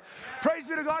shepherd. Praise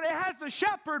be to God. It has the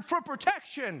shepherd for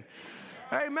protection.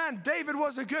 Amen. David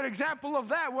was a good example of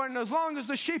that, when as long as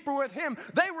the sheep were with him,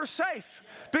 they were safe,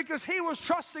 because he was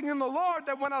trusting in the Lord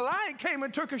that when a lion came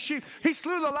and took a sheep, he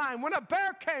slew the lion. When a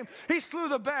bear came, he slew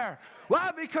the bear.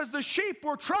 Why? Because the sheep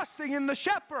were trusting in the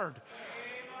shepherd.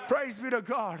 Amen. Praise be to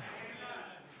God.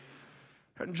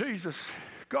 Amen. And Jesus,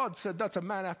 God said, that's a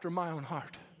man after my own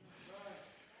heart.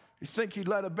 You think he'd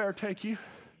let a bear take you?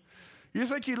 You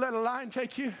think he'd let a lion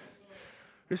take you?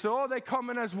 He said, oh, they come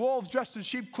in as wolves dressed in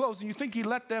sheep clothes, and you think he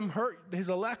let them hurt his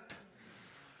elect?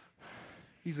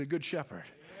 He's a good shepherd.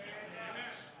 Amen.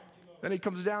 Then he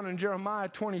comes down in Jeremiah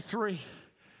 23,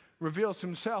 reveals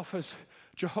himself as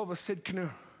Jehovah Sidkenu,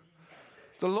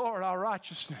 the Lord our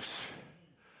righteousness.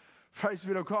 Praise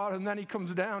be to God. And then he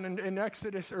comes down in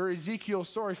Ezekiel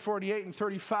 48 and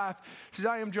 35. He says,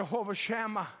 I am Jehovah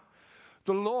Shammah,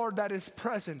 the Lord that is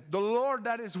present, the Lord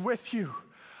that is with you.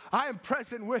 I am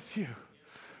present with you.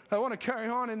 I want to carry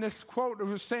on in this quote. It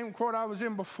was the same quote I was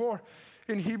in before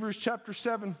in Hebrews chapter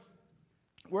 7,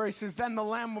 where he says, then the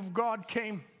Lamb of God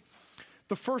came.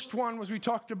 The first one, as we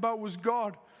talked about, was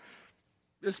God.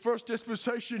 His first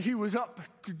dispensation, he was up,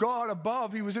 God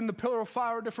above. He was in the pillar of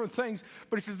fire, different things.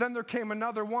 But he says, then there came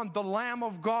another one. The Lamb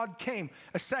of God came.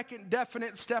 A second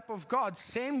definite step of God.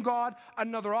 Same God,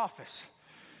 another office.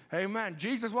 Amen.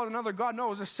 Jesus was another God. No, it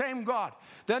was the same God.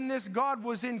 Then this God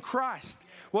was in Christ.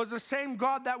 Was the same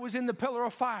God that was in the pillar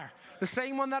of fire. The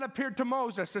same one that appeared to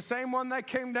Moses. The same one that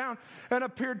came down and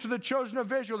appeared to the children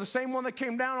of Israel. The same one that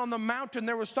came down on the mountain.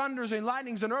 There was thunders and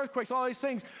lightnings and earthquakes, all these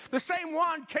things. The same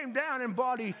one came down in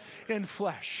body, in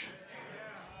flesh.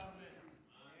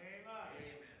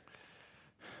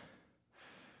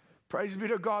 Praise be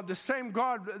to God. The same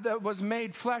God that was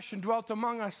made flesh and dwelt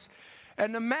among us.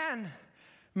 And then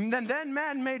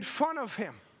man made fun of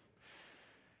him.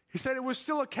 He said it was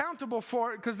still accountable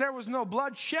for it because there was no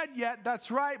blood shed yet.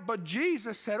 That's right. But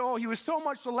Jesus said, oh, he was so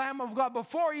much the Lamb of God.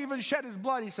 Before he even shed his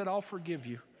blood, he said, I'll forgive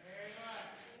you.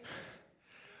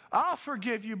 I'll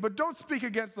forgive you, but don't speak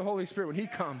against the Holy Spirit when he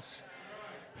comes.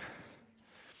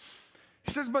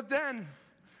 He says, but then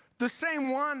the same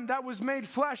one that was made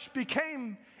flesh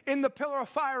became in the pillar of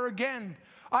fire again.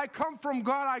 I come from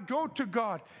God, I go to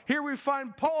God. Here we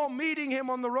find Paul meeting him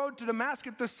on the road to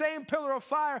Damascus. The same pillar of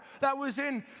fire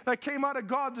that came out of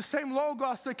God, the same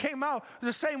Logos that came out,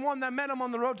 the same one that met him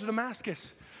on the road to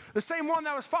Damascus. The same one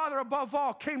that was Father above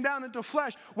all came down into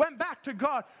flesh, went back to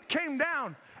God, came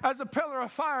down as a pillar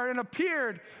of fire and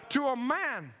appeared to a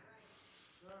man.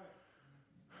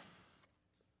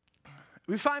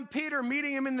 We find Peter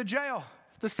meeting him in the jail.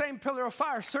 The same pillar of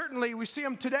fire. Certainly, we see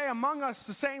him today among us,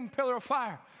 the same pillar of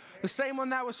fire. The same one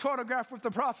that was photographed with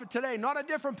the prophet today. Not a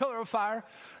different pillar of fire.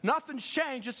 Nothing's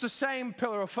changed. It's the same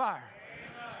pillar of fire.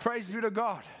 Amen. Praise be to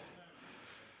God.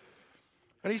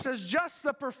 And he says, just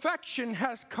the perfection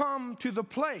has come to the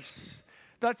place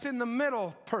that's in the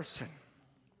middle person.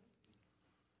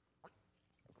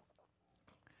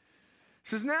 He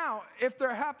says, now, if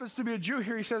there happens to be a Jew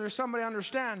here, he said, there's somebody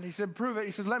understand. He said, prove it.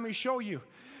 He says, let me show you.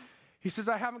 He says,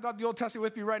 I haven't got the Old Testament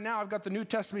with me right now. I've got the New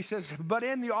Testament. He says, but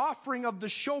in the offering of the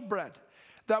showbread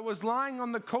that was lying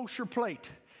on the kosher plate,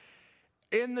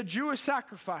 in the Jewish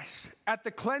sacrifice, at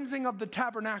the cleansing of the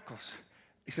tabernacles,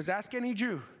 he says, ask any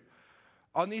Jew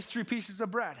on these 3 pieces of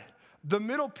bread. The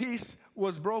middle piece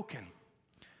was broken.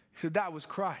 He said, that was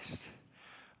Christ.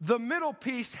 The middle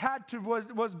piece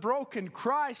was broken.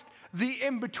 Christ, the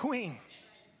in-between,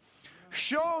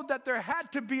 showed that there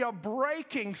had to be a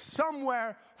breaking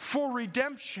somewhere for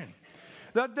redemption.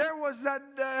 That there was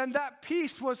and that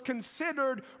piece was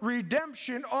considered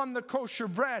redemption on the kosher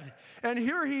bread. And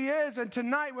here he is, and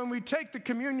tonight when we take the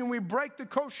communion, we break the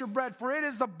kosher bread, for it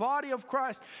is the body of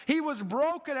Christ. He was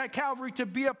broken at Calvary to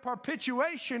be a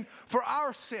perpetuation for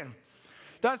our sin.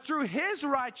 That through his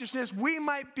righteousness, we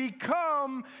might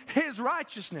become his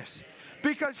righteousness.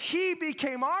 Because he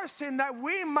became our sin that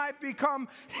we might become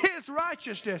his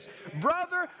righteousness.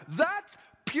 Brother, that's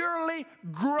purely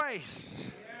grace.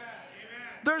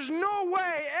 There's no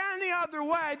way, any other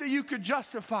way that you could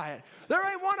justify it. There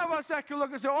ain't one of us that could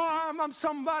look and say, oh, I'm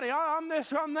somebody, I'm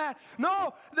this, I'm that.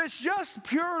 No, it's just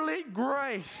purely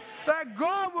grace. That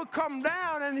God would come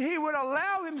down and he would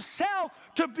allow himself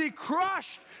to be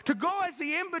crushed, to go as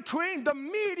the in-between, the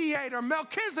mediator,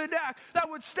 Melchizedek, that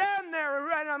would stand there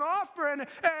and offer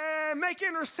and make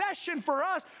intercession for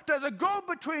us as a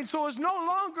go-between. So it's no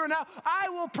longer now, I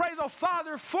will pray the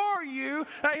Father for you,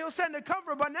 and he'll send a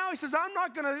comforter. But now he says, I'm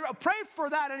not going to pray for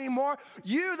that anymore.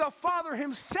 You, the Father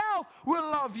himself, will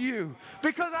love you,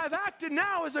 because I've acted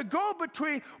now as a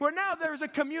go-between, where now there's a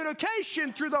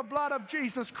communication through the blood of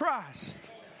Jesus Christ.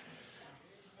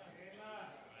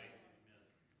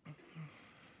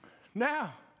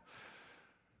 Now,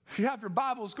 if you have your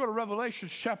Bibles, go to Revelation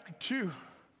chapter 2.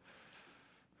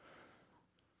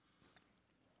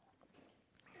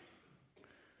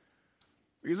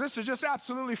 Because this is just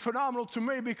absolutely phenomenal to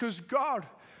me, because God,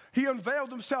 he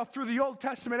unveiled himself through the Old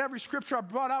Testament. Every scripture I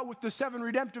brought out with the 7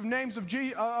 redemptive names of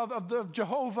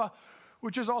Jehovah,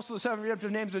 which is also the 7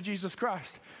 redemptive names of Jesus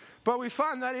Christ. But we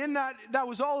find that in that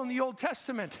was all in the Old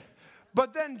Testament.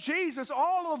 But then Jesus,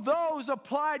 all of those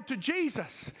applied to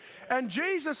Jesus. And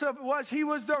Jesus he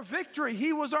was their victory.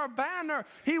 He was our banner.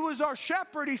 He was our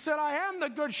shepherd. He said, I am the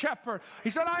good shepherd. He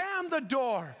said, I am the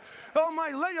door. Oh my,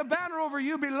 lay a banner over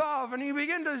you, beloved. And he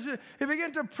began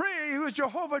to pray. He was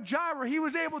Jehovah Jireh. He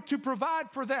was able to provide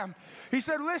for them. He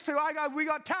said, listen, we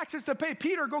got taxes to pay.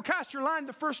 Peter, go cast your line.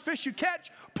 The first fish you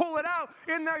catch, pull it out.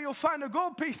 In there you'll find a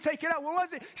gold piece. Take it out. What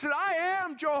was it? He said, I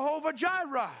am Jehovah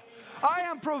Jireh. I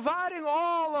am providing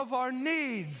all of our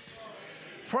needs.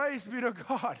 Praise be to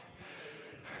God.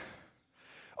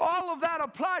 All of that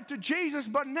applied to Jesus,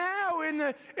 but now in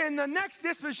the next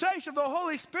dispensation of the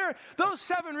Holy Spirit, those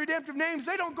 7 redemptive names,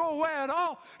 they don't go away at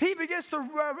all. He begins to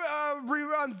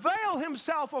unveil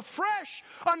himself afresh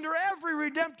under every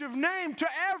redemptive name to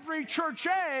every church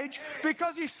age,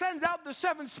 because he sends out the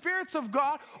 7 spirits of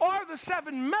God, or the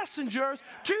 7 messengers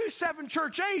to 7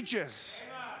 church ages.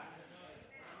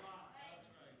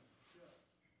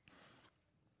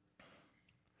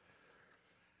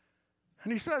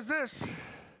 And he says this,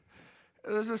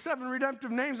 there's the 7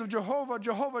 redemptive names of Jehovah,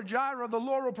 Jehovah Jireh, the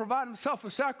Lord will provide himself a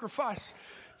sacrifice.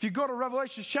 If you go to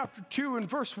Revelation chapter 2 and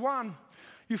verse 1,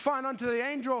 you find unto the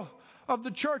angel of the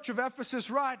church of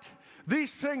Ephesus write,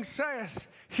 these things saith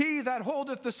he that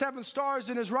holdeth the 7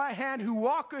 stars in his right hand, who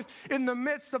walketh in the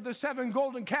midst of the 7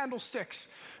 golden candlesticks.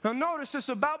 Now notice this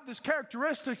about this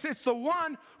characteristics, it's the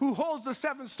one who holds the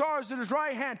 7 stars in his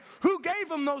right hand. Who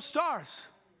gave him those stars?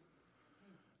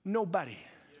 Nobody.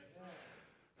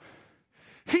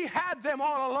 He had them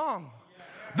all along.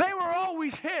 They were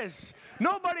always his.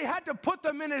 Nobody had to put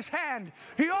them in his hand.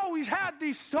 He always had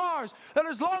these stars that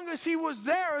as long as he was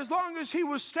there, as long as he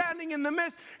was standing in the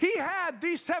midst, he had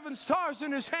these 7 stars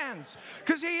in his hands,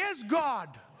 because he is God.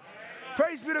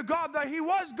 Praise be to God that he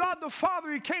was God the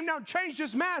Father. He came down, changed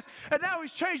his mask, and now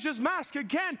he's changed his mask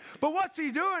again. But what's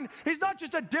he doing? He's not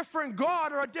just a different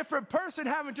God or a different person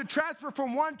having to transfer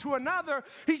from one to another.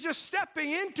 He's just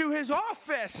stepping into his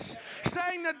office,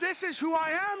 saying that this is who I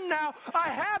am now. I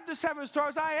have the 7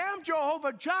 stars. I am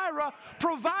Jehovah Jireh,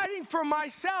 providing for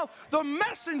myself the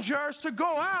messengers to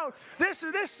go out.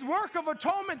 This work of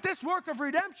atonement, this work of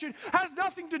redemption has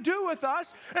nothing to do with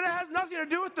us, and it has nothing to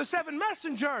do with the 7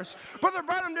 messengers. Brother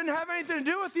Branham didn't have anything to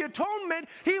do with the atonement.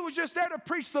 He was just there to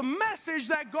preach the message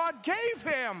that God gave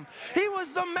him. He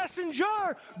was the messenger.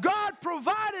 God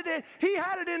provided it. He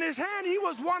had it in his hand. He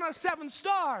was one of 7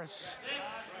 stars.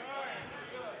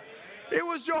 It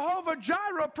was Jehovah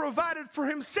Jireh provided for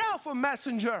himself a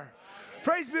messenger.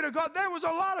 Praise be to God. There was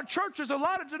a lot of churches, a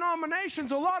lot of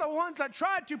denominations, a lot of ones that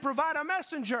tried to provide a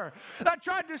messenger, that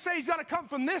tried to say he's got to come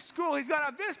from this school, he's got to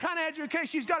have this kind of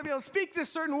education, he's got to be able to speak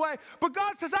this certain way. But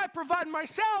God says, I provide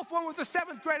myself one with a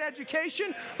 7th grade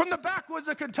education from the backwoods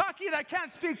of Kentucky that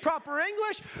can't speak proper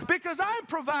English, because I'm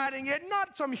providing it,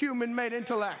 not some human-made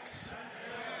intellects.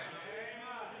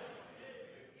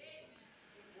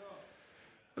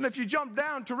 And if you jump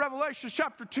down to Revelation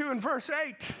chapter 2 and verse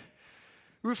 8,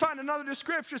 we find another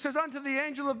description. It says, unto the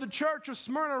angel of the church of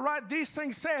Smyrna write, these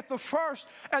things saith the first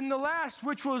and the last,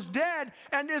 which was dead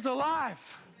and is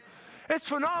alive. It's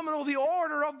phenomenal, the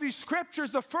order of these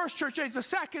scriptures. The first church age, the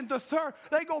second, the third,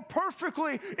 they go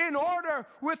perfectly in order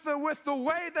with the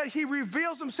way that he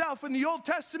reveals himself in the Old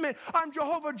Testament. I'm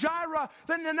Jehovah Jireh.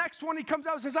 Then the next one he comes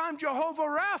out and says, I'm Jehovah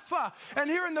Rapha. And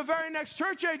here in the very next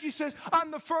church age, he says, I'm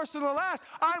the first and the last.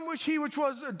 I'm he which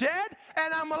was dead,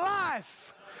 and I'm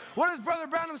alive. What does Brother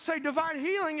Branham say divine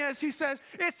healing is? He says,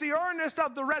 it's the earnest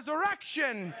of the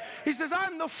resurrection. He says,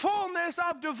 I'm the fullness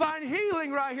of divine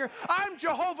healing right here. I'm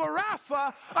Jehovah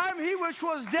Rapha. I'm he which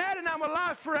was dead and I'm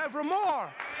alive forevermore.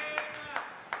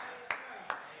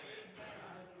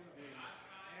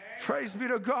 Praise be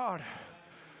to God.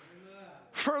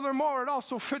 Furthermore, it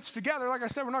also fits together. Like I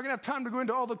said, we're not going to have time to go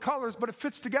into all the colors, but it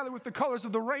fits together with the colors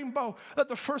of the rainbow. That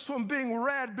the first one being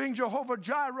red, being Jehovah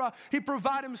Jireh, he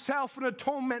provided himself an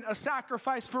atonement, a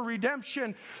sacrifice for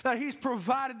redemption. That he's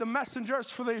provided the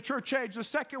messengers for the church age. The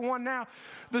second one now,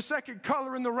 the second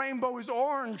color in the rainbow is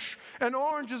orange. And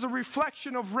orange is a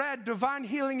reflection of red. Divine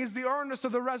healing is the earnest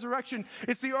of the resurrection.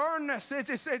 It's the earnest.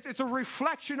 It's a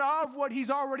reflection of what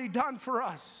he's already done for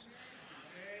us.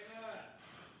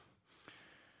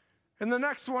 And the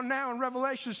next one now in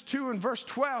Revelations 2 and verse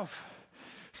 12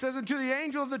 says, unto the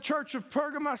angel of the church of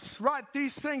Pergamos write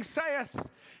these things, saith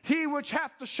he which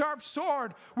hath the sharp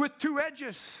sword with two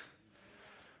edges.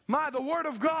 The word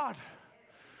of God.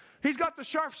 He's got the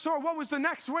sharp sword. What was the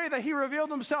next way that he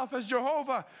revealed himself as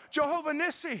Jehovah? Jehovah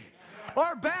Nissi,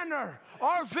 our banner,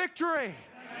 our victory.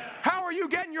 How are you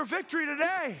getting your victory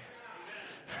today?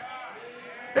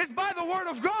 It's by the word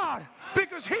of God,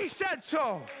 because he said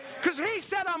so. Because he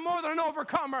said I'm more than an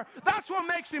overcomer. That's what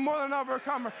makes me more than an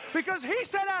overcomer. Because he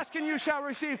said ask and you shall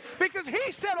receive. Because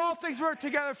he said all things work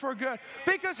together for good.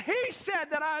 Because he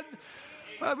said that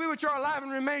we which are alive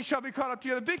and remain shall be caught up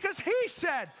together. Because he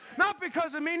said, not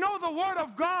because of me. No, the word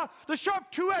of God, the sharp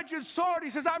two-edged sword.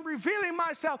 He says, I'm revealing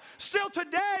myself still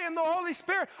today in the Holy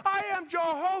Spirit. I am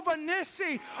Jehovah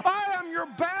Nissi. I am your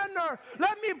banner.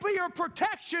 Let me be your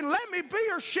protection. Let me be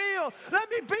your shield.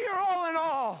 Let me be your all in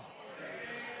all.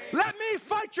 Let me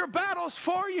fight your battles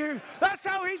for you. That's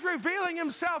how he's revealing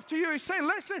himself to you. He's saying,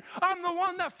 listen, I'm the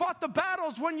one that fought the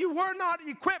battles when you were not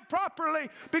equipped properly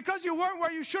because you weren't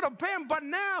where you should have been. But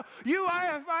now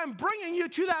I'm bringing you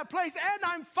to that place and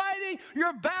I'm fighting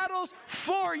your battles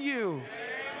for you.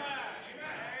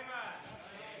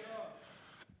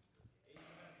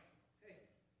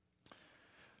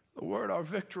 The word, our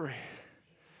victory.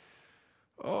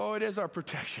 Oh, it is our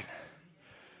protection.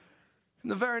 And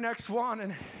the very next one,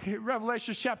 in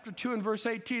Revelation chapter 2 and verse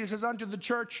 18, it says, unto the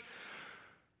church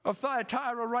of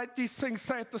Thyatira write these things,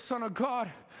 saith the Son of God,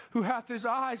 who hath his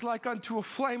eyes like unto a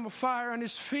flame of fire, and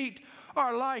his feet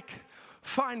are like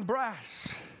fine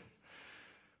brass.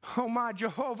 Oh my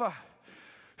Jehovah,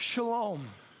 shalom.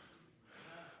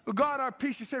 God, our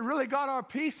peace. He said, really, God, our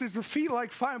peace is the feet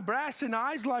like fine brass and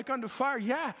eyes like unto fire.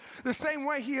 Yeah, the same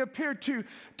way he appeared to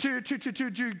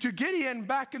Gideon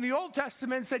back in the Old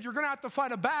Testament and said, you're going to have to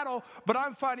fight a battle, but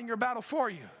I'm fighting your battle for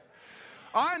you.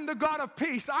 I'm the God of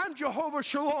peace. I'm Jehovah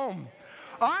Shalom.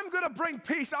 I'm going to bring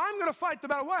peace. I'm going to fight the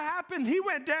battle. What happened? He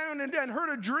went down and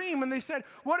heard a dream, and they said,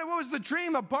 what was the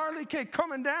dream? A barley cake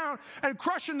coming down and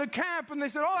crushing the camp. And they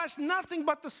said, oh, that's nothing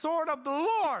but the sword of the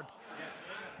Lord.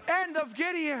 End of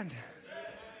Gideon.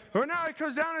 Or now he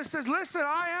comes down and says, listen,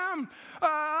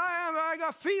 I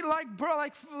got feet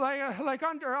like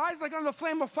under eyes like unto the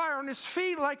flame of fire, and his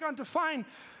feet like unto fine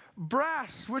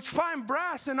brass, which fine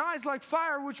brass and eyes like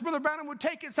fire, which Brother Branham would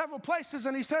take it several places,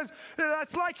 and he says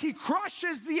that's like he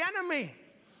crushes the enemy.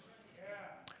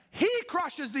 He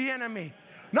crushes the enemy.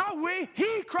 Not we.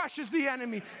 He crushes the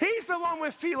enemy. He's the one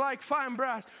with feet like fine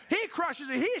brass. He crushes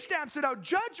it. He stamps it out.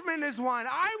 Judgment is mine.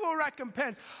 I will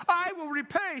recompense. I will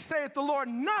repay, saith the Lord.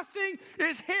 Nothing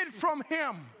is hid from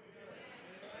him.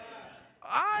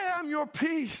 I am your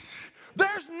peace.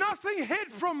 There's nothing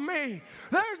hid from me.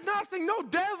 There's nothing, no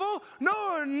devil,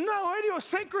 no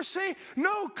idiosyncrasy,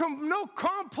 no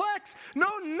complex,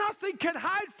 nothing can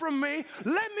hide from me.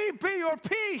 Let me be your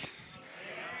peace.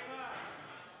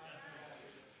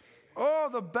 Oh,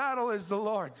 the battle is the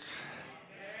Lord's.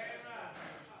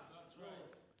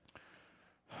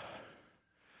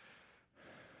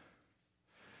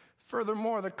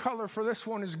 Furthermore, the color for this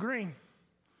one is green,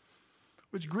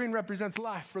 which green represents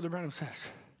life, Brother Branham says.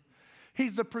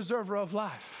 He's the preserver of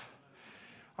life,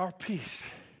 our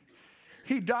peace.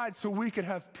 He died so we could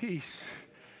have peace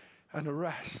and a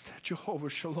rest. Jehovah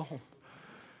Shalom.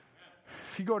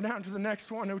 If you go down to the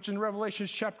next one, which is in Revelation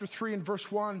chapter 3 and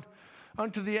verse 1,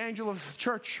 unto the angel of the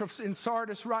church in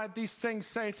Sardis write these things,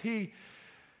 saith he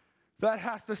that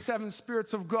hath the seven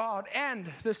spirits of God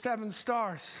and the seven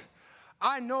stars.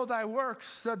 I know thy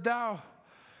works, that thou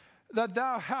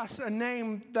hast a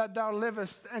name, that thou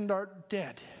livest and art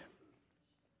dead.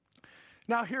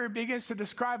 Now here he begins to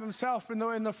describe himself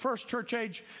in the first church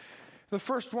age. The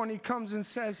first one, he comes and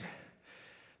says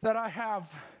that I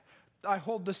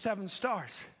hold the seven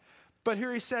stars. But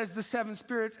here he says the seven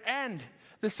spirits and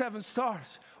the seven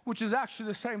stars. which is actually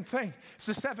the same thing. It's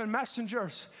the 7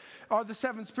 messengers, are the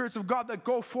 7 spirits of God that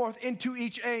go forth into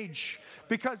each age.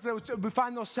 Because we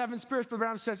find those 7 spirits, Brother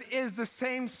Branham says, is the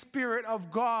same Spirit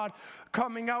of God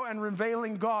coming out and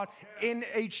revealing God in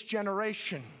each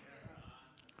generation.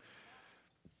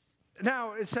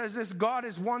 Now, it says this, God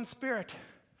is one Spirit.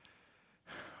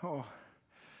 Oh,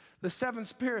 the 7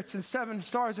 spirits and 7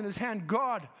 stars in his hand,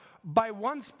 God, by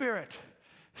one Spirit,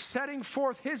 setting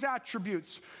forth his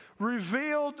attributes,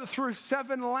 revealed through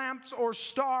 7 lamps or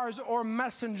stars or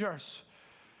messengers.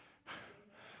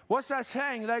 What's that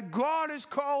saying? That God is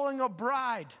calling a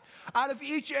bride out of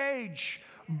each age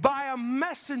by a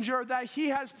messenger that he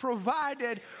has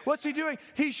provided. What's he doing?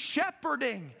 He's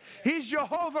shepherding. He's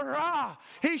Jehovah Ra.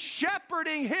 He's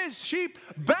shepherding his sheep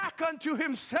back unto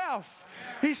himself.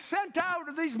 He sent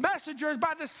out these messengers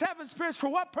by the 7 spirits for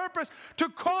what purpose? To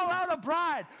call out a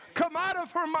bride. Come out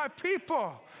of her, my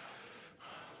people.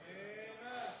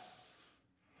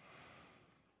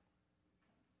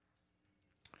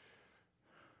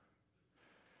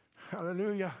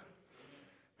 Hallelujah.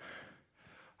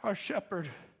 Our shepherd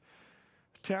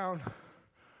down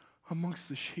amongst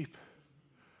the sheep,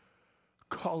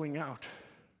 calling out.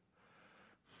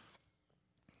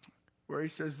 Where he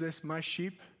says this, my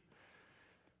sheep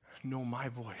know my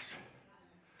voice.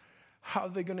 How are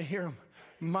they going to hear him?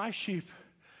 My sheep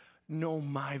know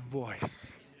my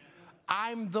voice.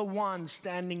 I'm the one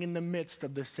standing in the midst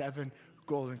of the 7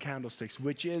 golden candlesticks,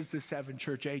 which is the 7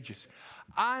 church ages.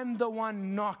 I'm the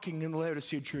one knocking in the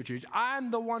Laodicea church age.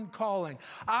 I'm the one calling.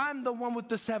 I'm the one with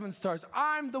the 7 stars.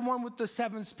 I'm the one with the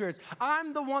 7 spirits.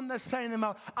 I'm the one that's saying them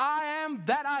out. I am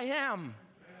that I am.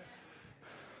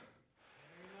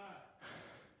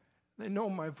 They know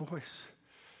my voice.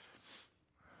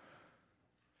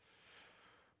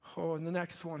 Oh, and the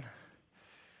next one,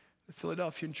 the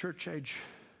Philadelphian church age.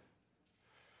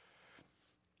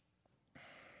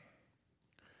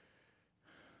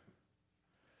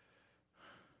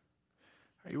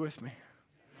 Are you with me?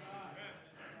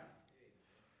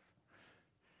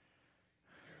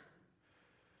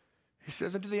 He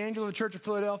says, unto the angel of the church of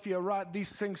Philadelphia, write,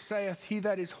 these things saith he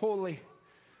that is holy,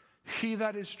 he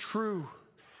that is true,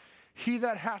 he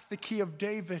that hath the key of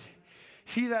David,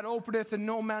 he that openeth and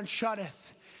no man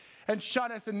shutteth, and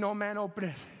shutteth and no man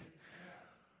openeth.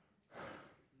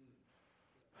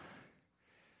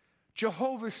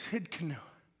 Jehovah Sidkenu,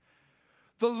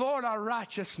 the Lord our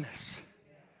righteousness,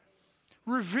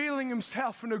 revealing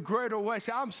himself in a greater way.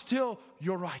 Say, I'm still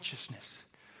your righteousness.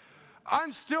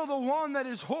 I'm still the one that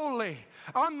is holy.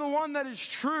 I'm the one that is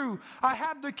true. I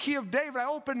have the key of David. I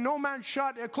open, no man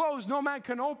shut. I close, no man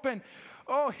can open.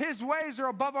 Oh, his ways are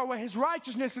above our way. His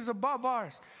righteousness is above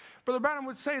ours. Brother Branham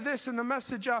would say this in the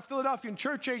message, Philadelphian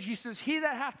church age. He says, he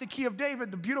that hath the key of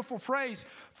David, the beautiful phrase,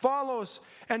 follows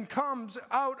and comes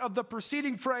out of the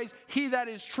preceding phrase, he that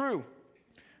is true.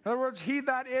 In other words, he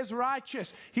that is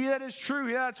righteous, he that is true,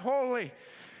 he that's holy.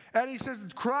 And he says,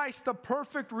 Christ, the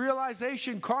perfect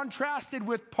realization, contrasted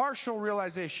with partial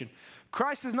realization.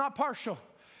 Christ is not partial.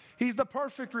 He's the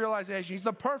perfect realization. He's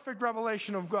the perfect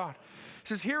revelation of God. He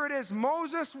says, here it is.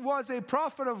 Moses was a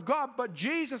prophet of God, but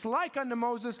Jesus, like unto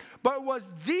Moses, but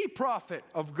was the prophet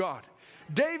of God.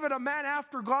 David, a man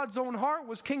after God's own heart,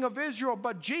 was king of Israel,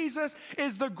 but Jesus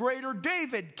is the greater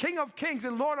David, King of kings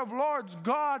and Lord of lords,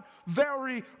 God,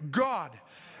 very God.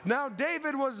 Now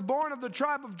David was born of the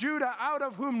tribe of Judah, out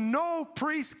of whom no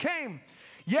priest came.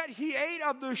 Yet he ate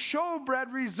of the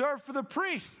showbread reserved for the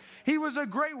priests. He was a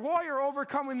great warrior,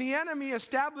 overcoming the enemy,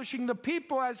 establishing the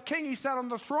people as king. He sat on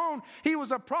the throne. He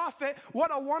was a prophet.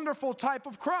 What a wonderful type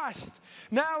of Christ.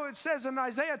 Now it says in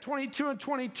Isaiah 22 and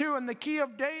 22, and the key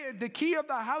of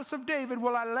the house of David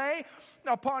will I lay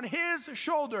upon his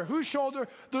shoulder. Whose shoulder?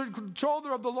 The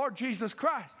shoulder of the Lord Jesus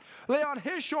Christ. Lay on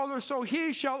his shoulder, so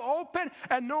he shall open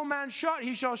and no man shut.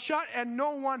 He shall shut and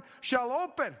no one shall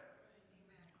open.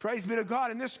 Praise be to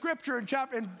God. In this scripture in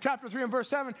chapter 3 and verse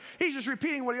 7, he's just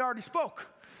repeating what he already spoke.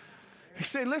 He's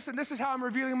saying, listen, this is how I'm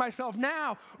revealing myself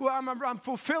now. Well, I'm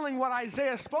fulfilling what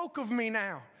Isaiah spoke of me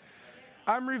now.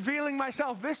 I'm revealing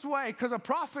myself this way because a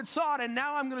prophet saw it, and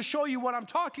now I'm going to show you what I'm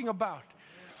talking about.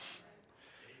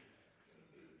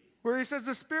 Where he says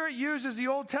the Spirit uses the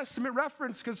Old Testament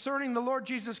reference concerning the Lord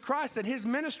Jesus Christ and his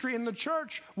ministry in the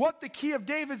church. What the key of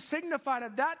David signified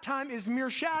at that time is mere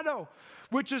shadow,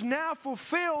 which is now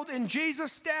fulfilled in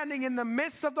Jesus standing in the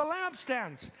midst of the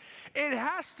lampstands. It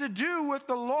has to do with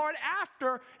the Lord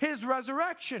after his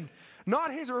resurrection,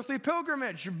 not his earthly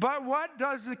pilgrimage. But what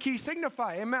does the key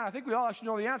signify? Amen. I think we all actually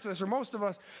know the answer to this, or most of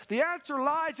us. The answer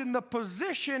lies in the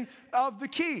position of the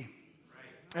key.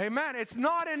 Right. Amen. It's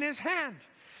not in his hand.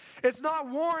 It's not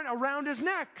worn around his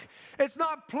neck. It's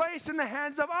not placed in the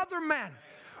hands of other men.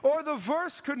 Or the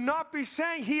verse could not be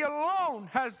saying he alone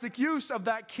has the use of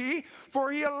that key,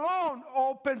 for he alone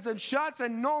opens and shuts,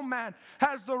 and no man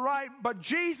has the right but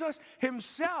Jesus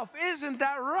himself. Isn't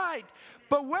that right?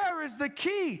 But where is the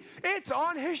key? It's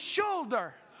on his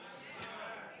shoulder.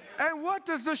 And what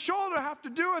does the shoulder have to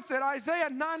do with it? Isaiah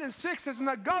 9:6 says, and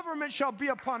the government shall be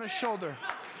upon his shoulder.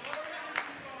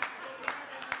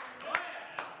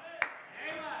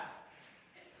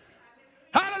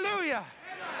 Hallelujah.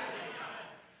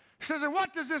 He says, and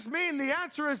what does this mean? The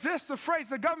answer is this. The phrase,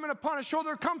 the government upon his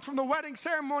shoulder, comes from the wedding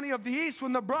ceremony of the East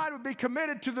when the bride would be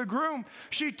committed to the groom.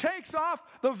 She takes off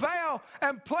the veil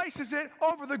and places it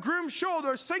over the groom's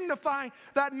shoulder, signifying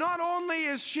that not only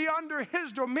is she under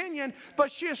his dominion,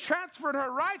 but she has transferred her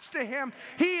rights to him.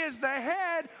 He is the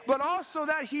head, but also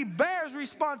that he bears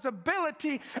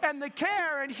responsibility and the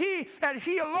care, and he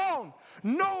alone.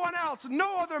 No one else,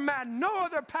 no other man, no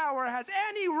other power has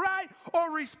any right or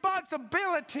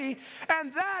responsibility.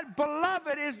 And that,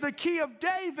 beloved, is the key of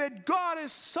David. God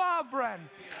is sovereign.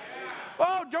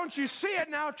 Oh, don't you see it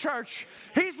now, church?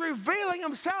 He's revealing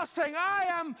himself, saying, I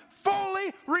am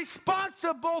fully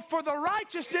responsible for the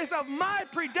righteousness of my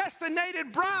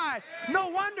predestinated bride. No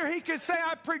wonder he could say,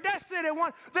 I predestinated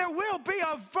one. There will be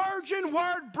a virgin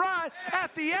word bride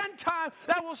at the end time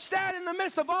that will stand in the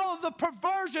midst of all of the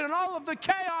perversion and all of the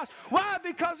chaos. Why?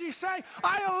 Because he's saying,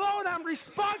 I alone am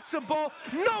responsible.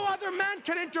 No other man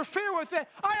can interfere with it.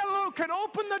 I alone can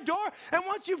open the door, and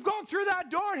once you've gone through that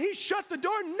door and he's shut the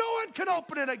door, no one can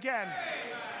open it again.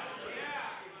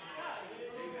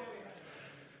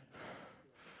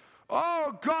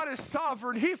 Oh, God is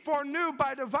sovereign. He foreknew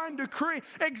by divine decree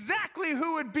exactly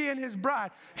who would be in his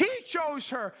bride. He chose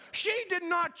her. She did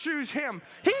not choose him.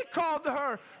 He called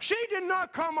her. She did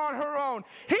not come on her own.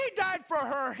 He died for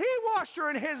her. He washed her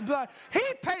in his blood. He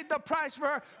paid the price for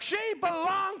her. She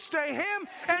belongs to him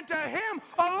and to him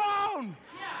alone.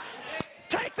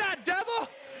 Take that, devil.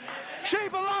 She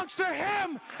belongs to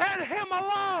him and him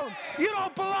alone. You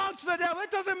don't belong to the devil.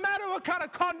 It doesn't matter what kind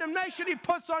of condemnation he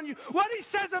puts on you, what he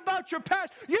says about your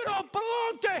past. You don't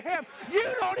belong to him. You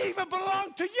don't even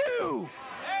belong to you.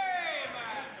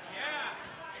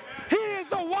 He is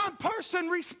the one person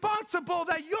responsible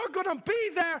that you're going to be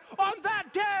there on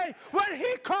that day when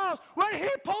he calls, when he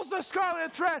pulls the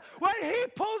scarlet thread, when he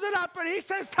pulls it up and he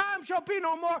says time shall be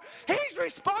no more. He's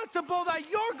responsible that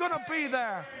you're going to be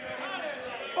there.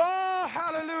 Oh,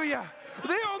 hallelujah.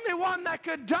 The only one that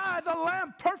could die, the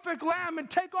Lamb, perfect Lamb, and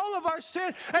take all of our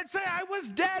sin and say, I was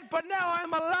dead, but now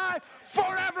I'm alive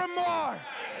forevermore.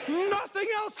 Nothing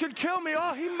else could kill me.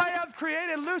 Oh, he may have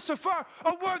created Lucifer,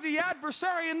 a worthy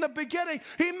adversary in the beginning.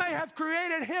 He may have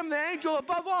created him, the angel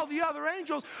above all the other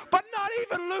angels, but not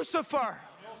even Lucifer.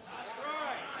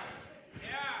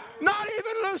 Not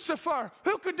even Lucifer,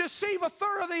 who could deceive a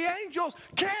third of the angels,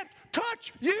 can't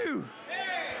touch you.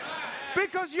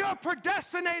 Because you're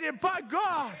predestinated by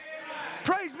God.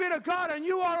 Praise be to God. And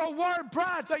you are a word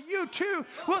bride, that you too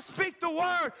will speak the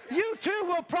word. You too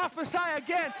will prophesy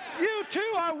again. You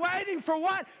too are waiting for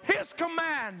what? His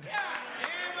command.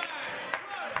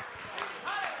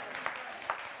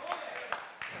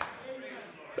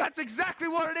 That's exactly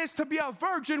what it is to be a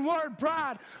virgin word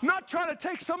bride. Not trying to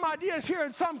take some ideas here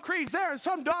and some creeds there and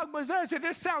some dogmas there and say,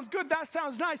 this sounds good, that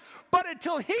sounds nice. But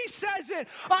until he says it,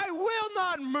 I will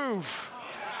not move.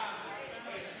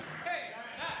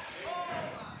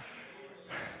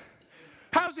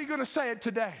 How's he going to say it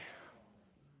today?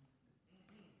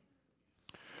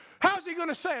 How's he going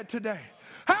to say it today?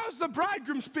 How's the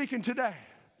bridegroom speaking today?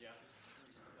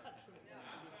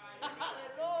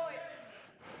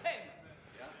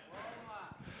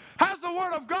 How's the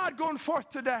word of God going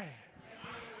forth today?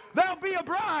 There'll be a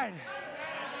bride.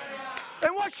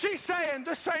 And what's she saying?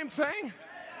 The same thing.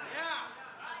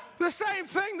 The same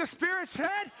thing the Spirit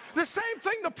said. The same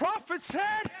thing the prophet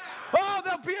said. Oh,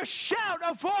 there'll be a shout,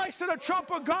 a voice, and a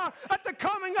trump of God at the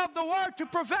coming of the word to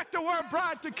perfect the word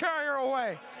bride to carry her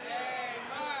away.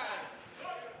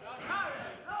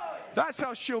 That's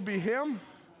how she'll be him.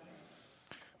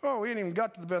 Oh, we ain't even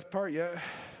got to the best part yet.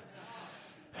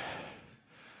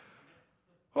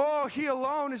 Oh, he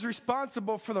alone is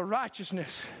responsible for the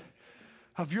righteousness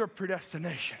of your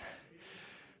predestination.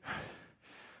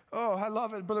 Oh, I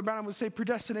love it. Brother Branham would say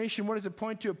predestination, what does it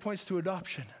point to? It points to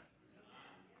adoption.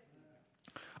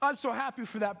 I'm so happy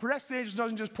for that. Predestination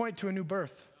doesn't just point to a new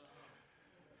birth.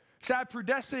 So I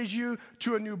predestinated you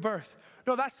to a new birth.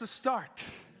 No, that's the start.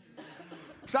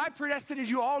 So I predestinated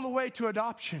you all the way to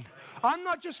adoption. I'm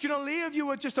not just going to leave you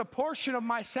with just a portion of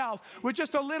myself, with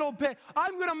just a little bit.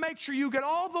 I'm going to make sure you get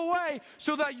all the way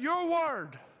so that your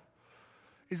word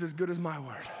is as good as my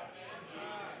word.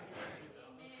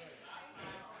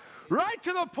 Right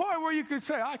to the point where you could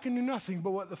say, I can do nothing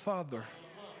but what the Father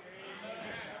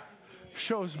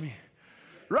shows me.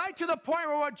 Right to the point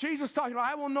where what Jesus is talking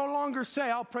about, I will no longer say,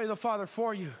 I'll pray the Father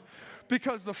for you,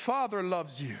 because the Father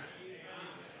loves you.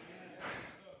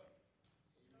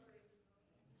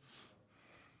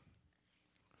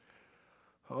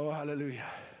 Oh, hallelujah.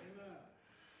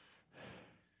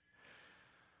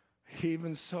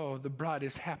 Even so, the bride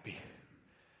is happy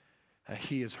that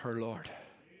he is her Lord.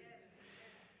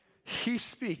 He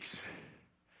speaks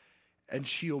and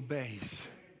she obeys,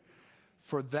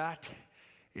 for that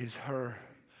is her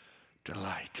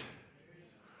delight.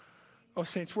 Oh,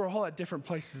 saints, we're all at different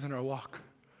places in our walk.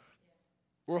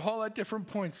 We're all at different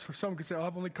points where someone could say, oh,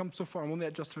 I've only come so far. I'm only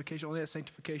at justification, only at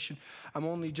sanctification. I'm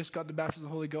only just got the baptism of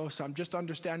the Holy Ghost. I'm just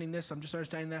understanding this. I'm just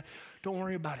understanding that. Don't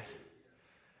worry about it.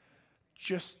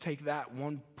 Just take that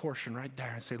one portion right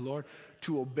there and say, Lord,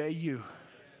 to obey you,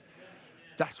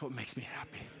 that's what makes me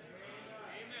happy.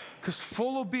 Because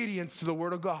full obedience to the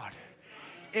Word of God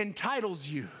entitles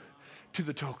you to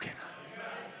the token.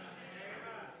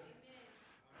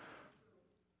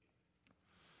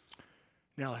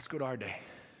 Now let's go to our day.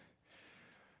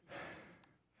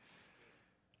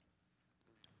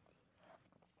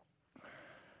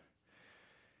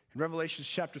 In Revelation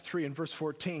chapter 3 and verse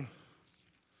 14,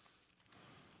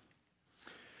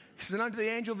 he says, and unto the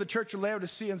angel of the church of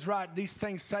Laodiceans write, these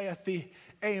things saith the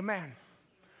Amen,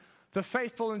 the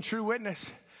faithful and true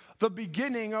witness, the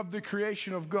beginning of the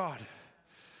creation of God.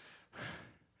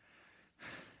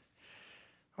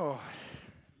 Oh.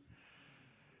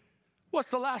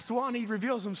 What's the last one? He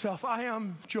reveals himself. I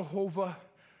am Jehovah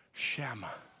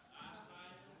Shammah.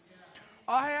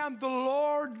 I am the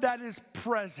Lord that is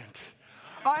present.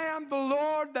 I am the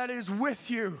Lord that is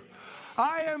with you.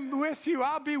 I am with you.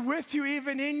 I'll be with you,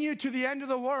 even in you, to the end of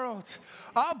the world.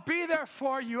 I'll be there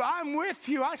for you. I'm with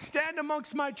you. I stand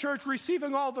amongst my church,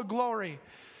 receiving all the glory.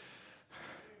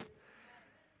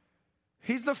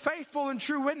 He's the faithful and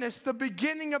true witness, the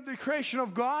beginning of the creation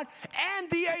of God, and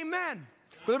the Amen.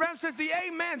 Brother Branham says the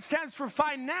Amen stands for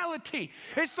finality.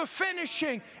 It's the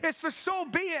finishing. It's the so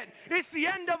be it. It's the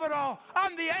end of it all.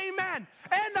 I'm the Amen.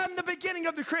 And I'm the beginning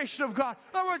of the creation of God.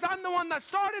 In other words, I'm the one that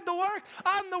started the work.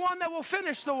 I'm the one that will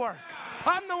finish the work.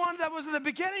 I'm the one that was at the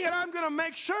beginning, and I'm going to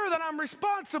make sure that I'm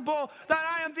responsible, that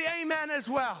I am the Amen as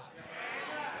well.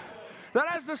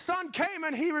 That as the Son came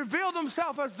and he revealed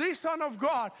himself as the Son of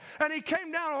God, and he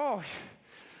came down,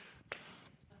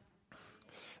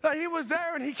 that he was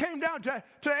there and he came down to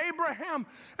Abraham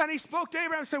and he spoke to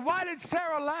Abraham and said, why did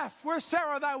Sarah laugh? Where's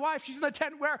Sarah, thy wife? She's in the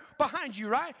tent where? Behind you,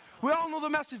 right? We all know the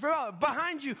message very well.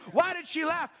 Behind you. Why did she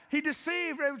laugh? He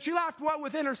deceived. She laughed what?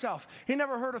 Within herself. He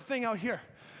never heard a thing out here.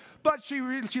 But she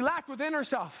laughed within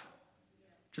herself.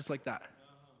 Just like that.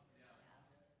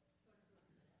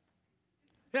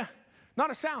 Yeah.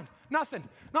 Not a sound. Nothing.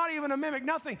 Not even a mimic.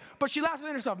 Nothing. But she laughed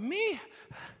within herself. Me?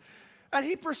 And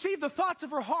he perceived the thoughts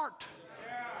of her heart.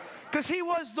 Because he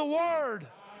was the Word,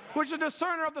 which is a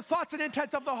discerner of the thoughts and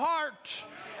intents of the heart.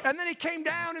 And then he came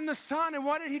down in the sun, and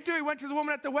what did he do? He went to the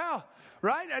woman at the well,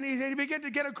 right? And he began to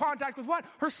get in contact with what?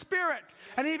 Her spirit.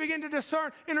 And he began to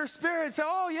discern in her spirit and say,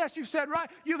 oh, yes, you said right.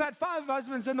 You've had 5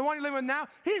 husbands, and the one you live with now,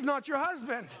 he's not your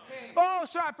husband. Oh,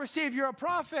 sir, I perceive you're a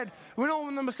prophet. We know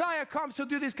when the Messiah comes, he'll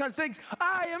do these kinds of things.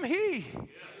 I am he.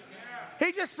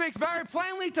 He just speaks very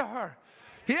plainly to her.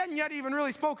 He hadn't yet even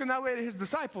really spoken that way to his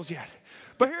disciples yet.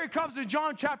 But here he comes in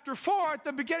John chapter 4 at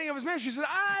the beginning of his ministry. He says,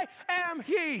 I am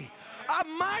he.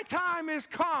 My time is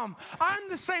come. I'm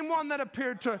the same one that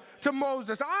appeared to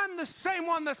Moses. I'm the same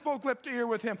one that spoke lip to ear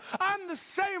with him. I'm the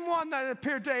same one that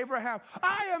appeared to Abraham.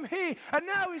 I am he. And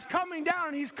now he's coming down,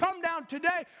 and he's come down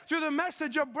today through the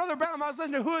message of Brother Branham. I was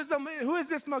listening to who is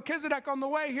this Melchizedek on the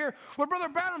way here? Well, Brother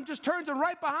Branham just turns, and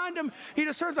right behind him, he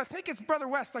discerns, I think it's Brother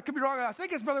West. I could be wrong. I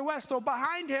think it's Brother West, though,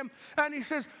 behind him. And he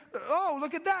says, oh,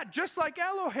 look at that. Just like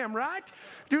Elohim, right?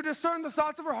 Do discern the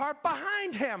thoughts of her heart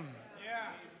behind him. Yeah.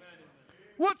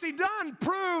 What's he done?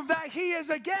 Prove that he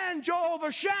is again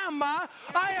Jehovah Shammah.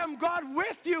 I am God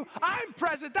with you. I'm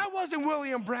present. That wasn't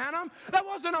William Branham. That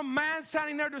wasn't a man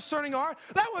standing there discerning art.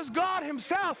 That was God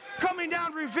himself coming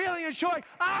down, revealing and showing,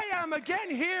 I am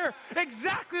again here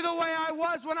exactly the way I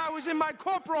was when I was in my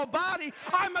corporal body.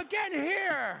 I'm again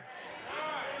here.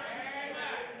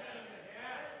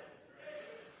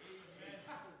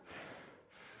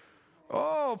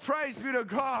 Oh, praise be to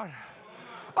God.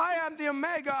 I am the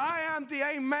Omega. I am the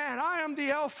Amen. I am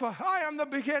the Alpha. I am the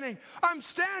beginning. I'm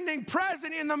standing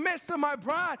present in the midst of my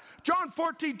bride. John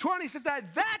 14:20 says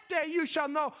that day you shall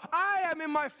know I am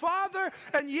in my Father,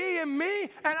 and ye in me,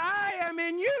 and I am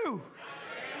in you.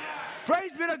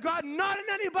 Praise be to God, not in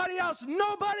anybody else.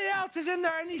 Nobody else is in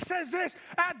there. And he says this,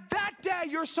 at that day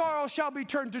your sorrow shall be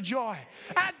turned to joy.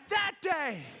 At that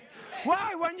day.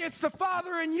 Why? When it's the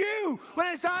Father in you, when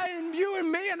it's I and you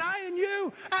and me and I and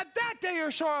you, at that day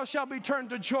your sorrow shall be turned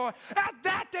to joy. At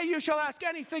that day you shall ask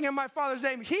anything in my Father's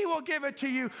name. He will give it to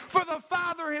you. For the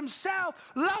Father himself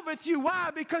loveth you.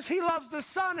 Why? Because he loves the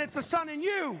Son. It's the Son in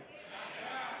you.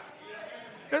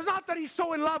 It's not that he's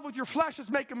so in love with your flesh that's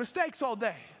making mistakes all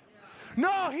day.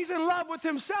 No, he's in love with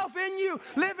himself in you,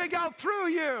 living out through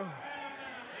you.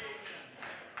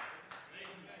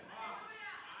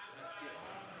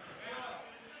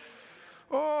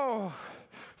 Oh,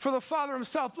 for the Father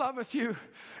himself loveth you.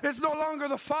 It's no longer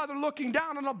the Father looking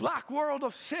down on a black world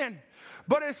of sin.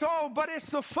 But it's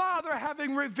the Father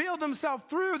having revealed himself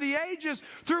through the ages,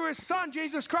 through his Son,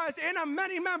 Jesus Christ, in a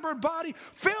many-membered body,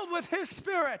 filled with his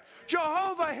Spirit.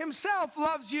 Jehovah himself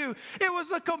loves you. It was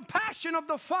the compassion of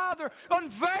the Father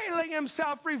unveiling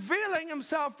himself, revealing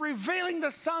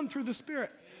the Son through the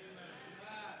Spirit.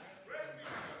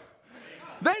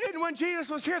 They didn't, when Jesus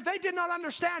was here, they did not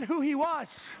understand who he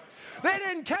was. They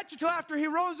didn't catch it till after he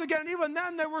rose again. Even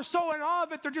then, they were so in awe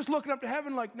of it, they're just looking up to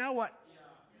heaven like, now what?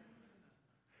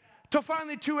 Till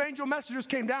finally 2 angel messengers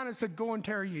came down and said, go and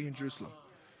tarry ye in Jerusalem.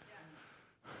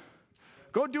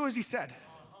 Go do as he said.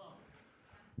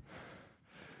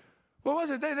 What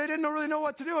was it? They didn't really know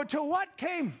what to do until what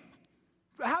came?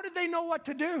 How did they know what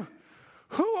to do?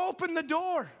 Who opened the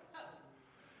door?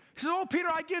 He says, oh, Peter,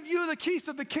 I give you the keys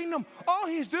of the kingdom. All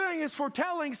he's doing is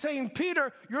foretelling, saying,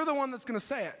 Peter, you're the one that's going to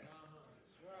say it.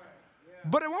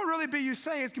 But it won't really be you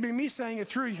saying it. It's going to be me saying it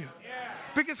through you.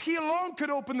 Because he alone could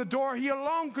open the door. He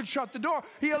alone could shut the door.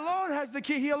 He alone has the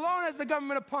key. He alone has the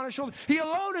government upon his shoulder. He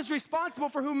alone is responsible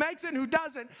for who makes it and who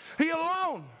doesn't. He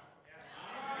alone.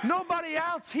 Nobody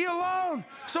else. He alone.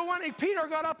 So when Peter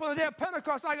got up on the day of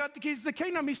Pentecost, I got the keys to the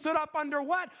kingdom. He stood up under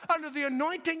what? Under the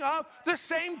anointing of the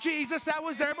same Jesus that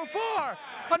was there before.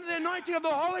 Under the anointing of the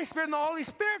Holy Spirit. And the Holy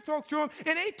Spirit spoke through him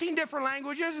in 18 different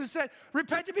languages and said,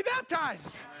 repent and be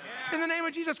baptized. In the name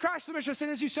of Jesus Christ, the remission of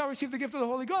sins, you shall receive the gift of the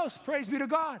Holy Ghost. Praise be to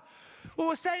God. Who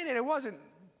was saying it? It wasn't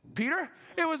Peter.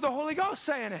 It was the Holy Ghost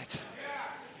saying it.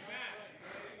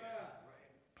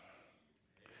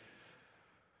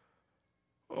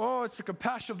 Oh, it's the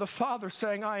compassion of the Father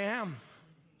saying, I am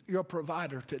your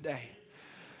provider today.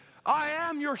 I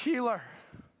am your healer.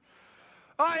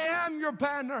 I am your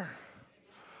banner.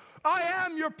 I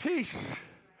am your peace.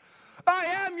 I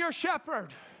am your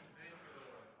shepherd.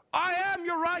 I am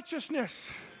your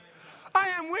righteousness. I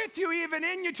am with you, even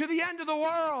in you, to the end of the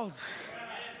world.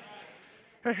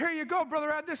 And here you go,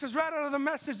 Brother Ed. This is right out of the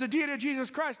Message, The Deity of Jesus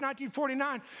Christ,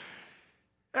 1949.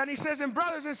 And he says, and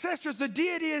brothers and sisters, the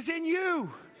deity is in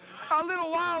you. A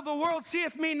little while the world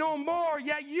seeth me no more,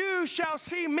 yet you shall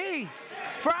see me.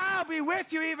 For I'll be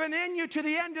with you, even in you, to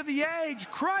the end of the age.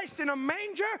 Christ in a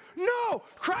manger? No,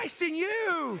 Christ in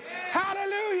you.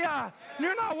 Hallelujah.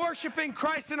 You're not worshiping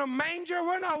Christ in a manger.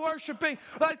 We're not worshiping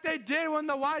like they did when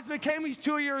the wise men came. He's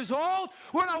 2 years old.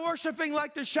 We're not worshiping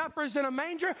like the shepherds in a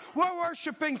manger. We're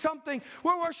worshiping something.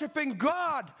 We're worshiping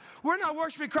God. We're not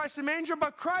worshiping Christ in a manger,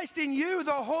 but Christ in you,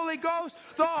 the Holy Ghost,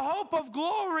 the hope of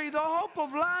glory, the hope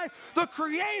of life, the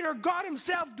Creator, God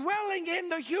himself dwelling in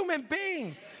the human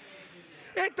being.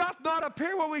 It doth not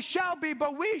appear what we shall be,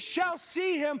 but we shall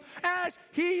see him as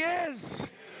he is.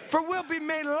 For we'll be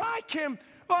made like him.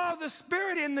 Oh, the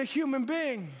Spirit in the human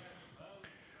being.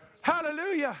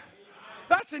 Hallelujah.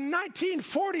 That's in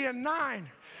 1949.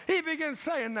 He began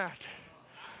saying that.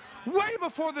 Way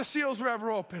before the seals were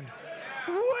ever opened.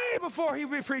 Way before he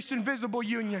preached invisible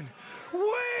union.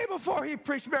 Way before he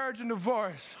preached marriage and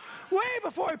divorce. Way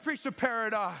before he preached the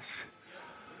paradise.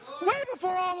 Way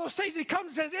before all those things, he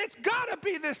comes and says, it's got to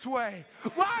be this way.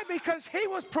 Why? Because he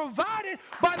was provided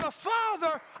by the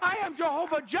Father. I am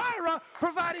Jehovah Jireh,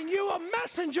 providing you a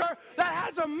messenger that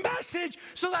has a message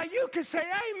so that you can say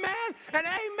amen and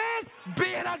amen.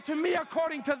 Be it unto me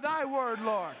according to thy word,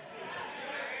 Lord.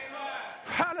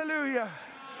 Hallelujah.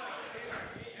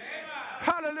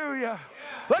 Hallelujah.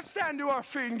 Let's stand to our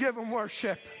feet and give him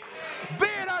worship. Be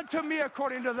it unto me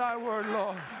according to thy word,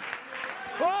 Lord.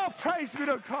 Oh, praise be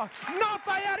to God. Not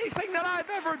by anything that I've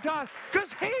ever done,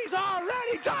 because he's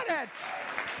already done it.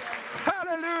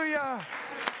 Hallelujah.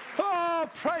 Oh,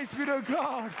 praise be to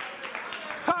God.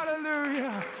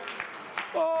 Hallelujah.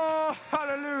 Oh,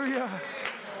 hallelujah.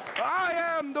 I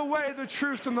am the way, the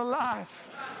truth, and the life.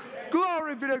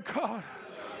 Glory be to God.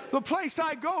 The place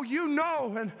I go, you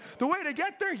know. And the way to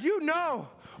get there, you know.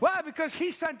 Why? Because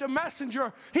he sent a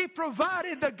messenger. He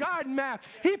provided the guide map.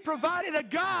 He provided a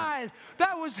guide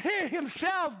that was him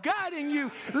himself guiding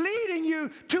you, leading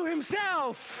you to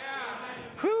himself.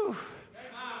 Whew.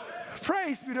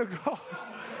 Praise be to God.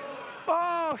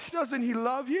 Oh, doesn't he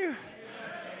love you?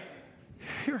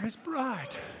 You're his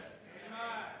bride.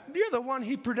 You're the one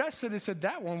he predestined and said,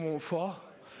 that one won't fall.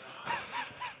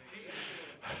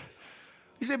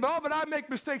 You say, oh, but I make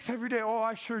mistakes every day. Oh,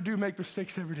 I sure do make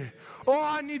mistakes every day. Oh,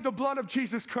 I need the blood of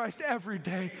Jesus Christ every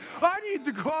day. I need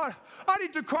to cry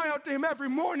out to him every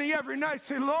morning, every night.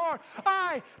 Say, Lord,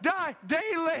 I die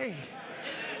daily.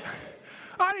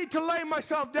 I need to lay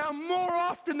myself down more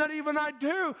often than even I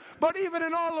do. But even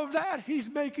in all of that, he's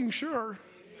making sure.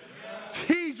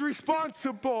 He's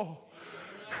responsible.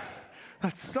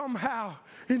 That somehow,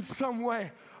 in some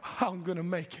way, I'm going to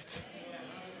make it.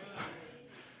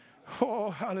 Oh,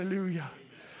 hallelujah.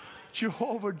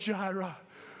 Jehovah Jireh,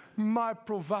 my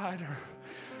provider,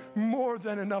 more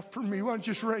than enough for me. Why don't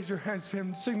you just raise your hands to him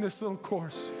and sing this little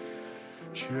chorus.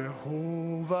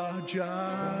 Jehovah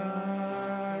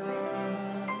Jireh,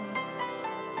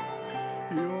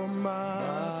 you're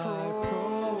my provider.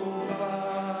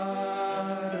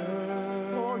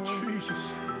 Oh,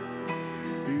 Jesus.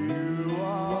 You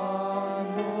are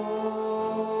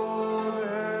more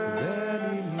than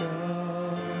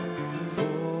enough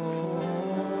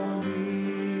for me.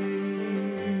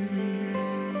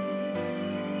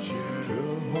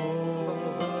 Jehovah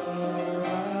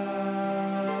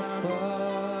Rapha,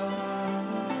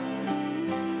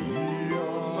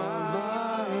 you're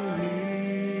my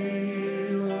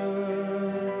healer.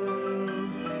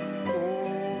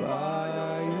 Oh, by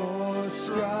your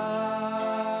stripes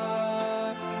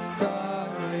I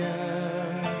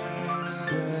am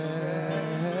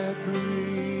set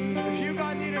free. If you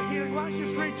God need a healing, why don't you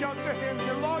just reach out to him and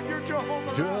say, Lord, you're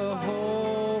Jehovah Rapha.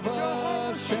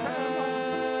 Jehovah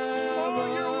Shammah. Oh,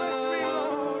 you're with me,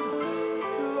 Lord.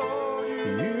 Lord,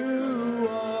 you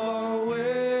are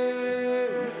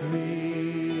with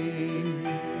me.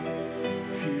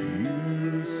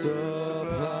 You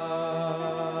supply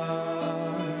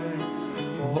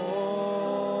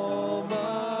all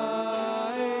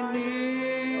my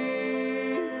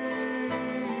needs.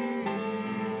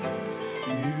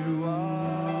 You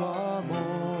are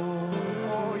more.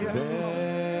 Oh, yes,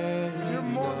 Lord. You're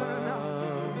more than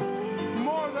enough.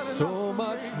 More than enough. So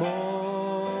much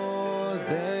more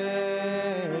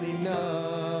than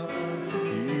enough.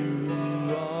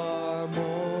 You are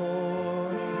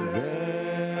more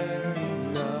than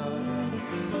enough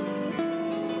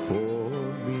for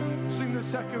me. Sing the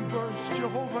second verse.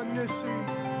 Jehovah Nissi.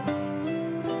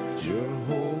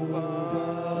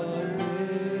 Jehovah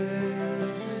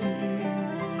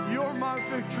Nissi. You're my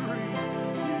victory.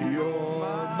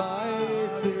 You're my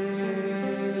victory.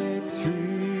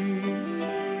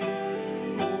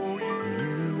 Oh,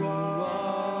 you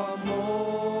are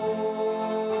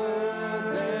more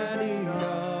than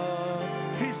enough.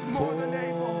 He's more than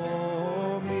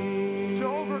able to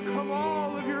overcome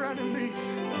all of your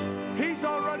enemies. He's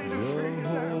already defeated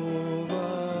them.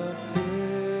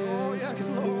 Oh, yes,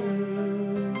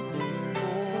 Lord.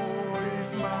 Oh,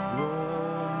 he's my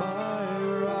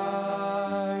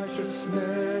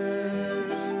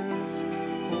righteousness.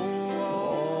 Oh,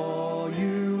 all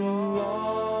you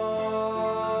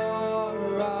are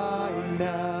right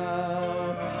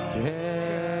now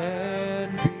can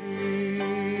be.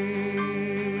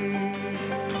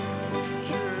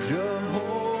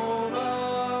 Jehovah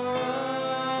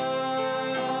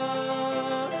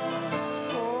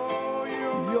Rapha, oh,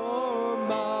 you're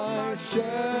my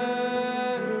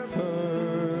shepherd.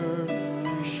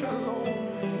 Shalom.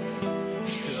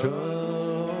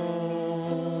 Shalom.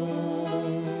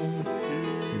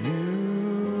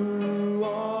 You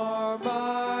are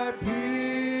my peace.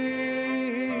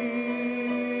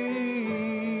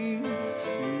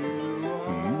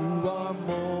 You are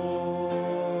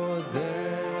more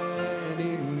than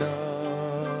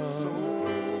enough.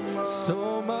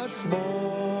 So much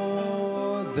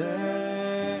more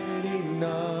than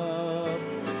enough.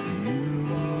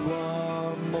 You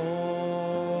are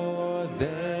more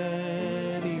than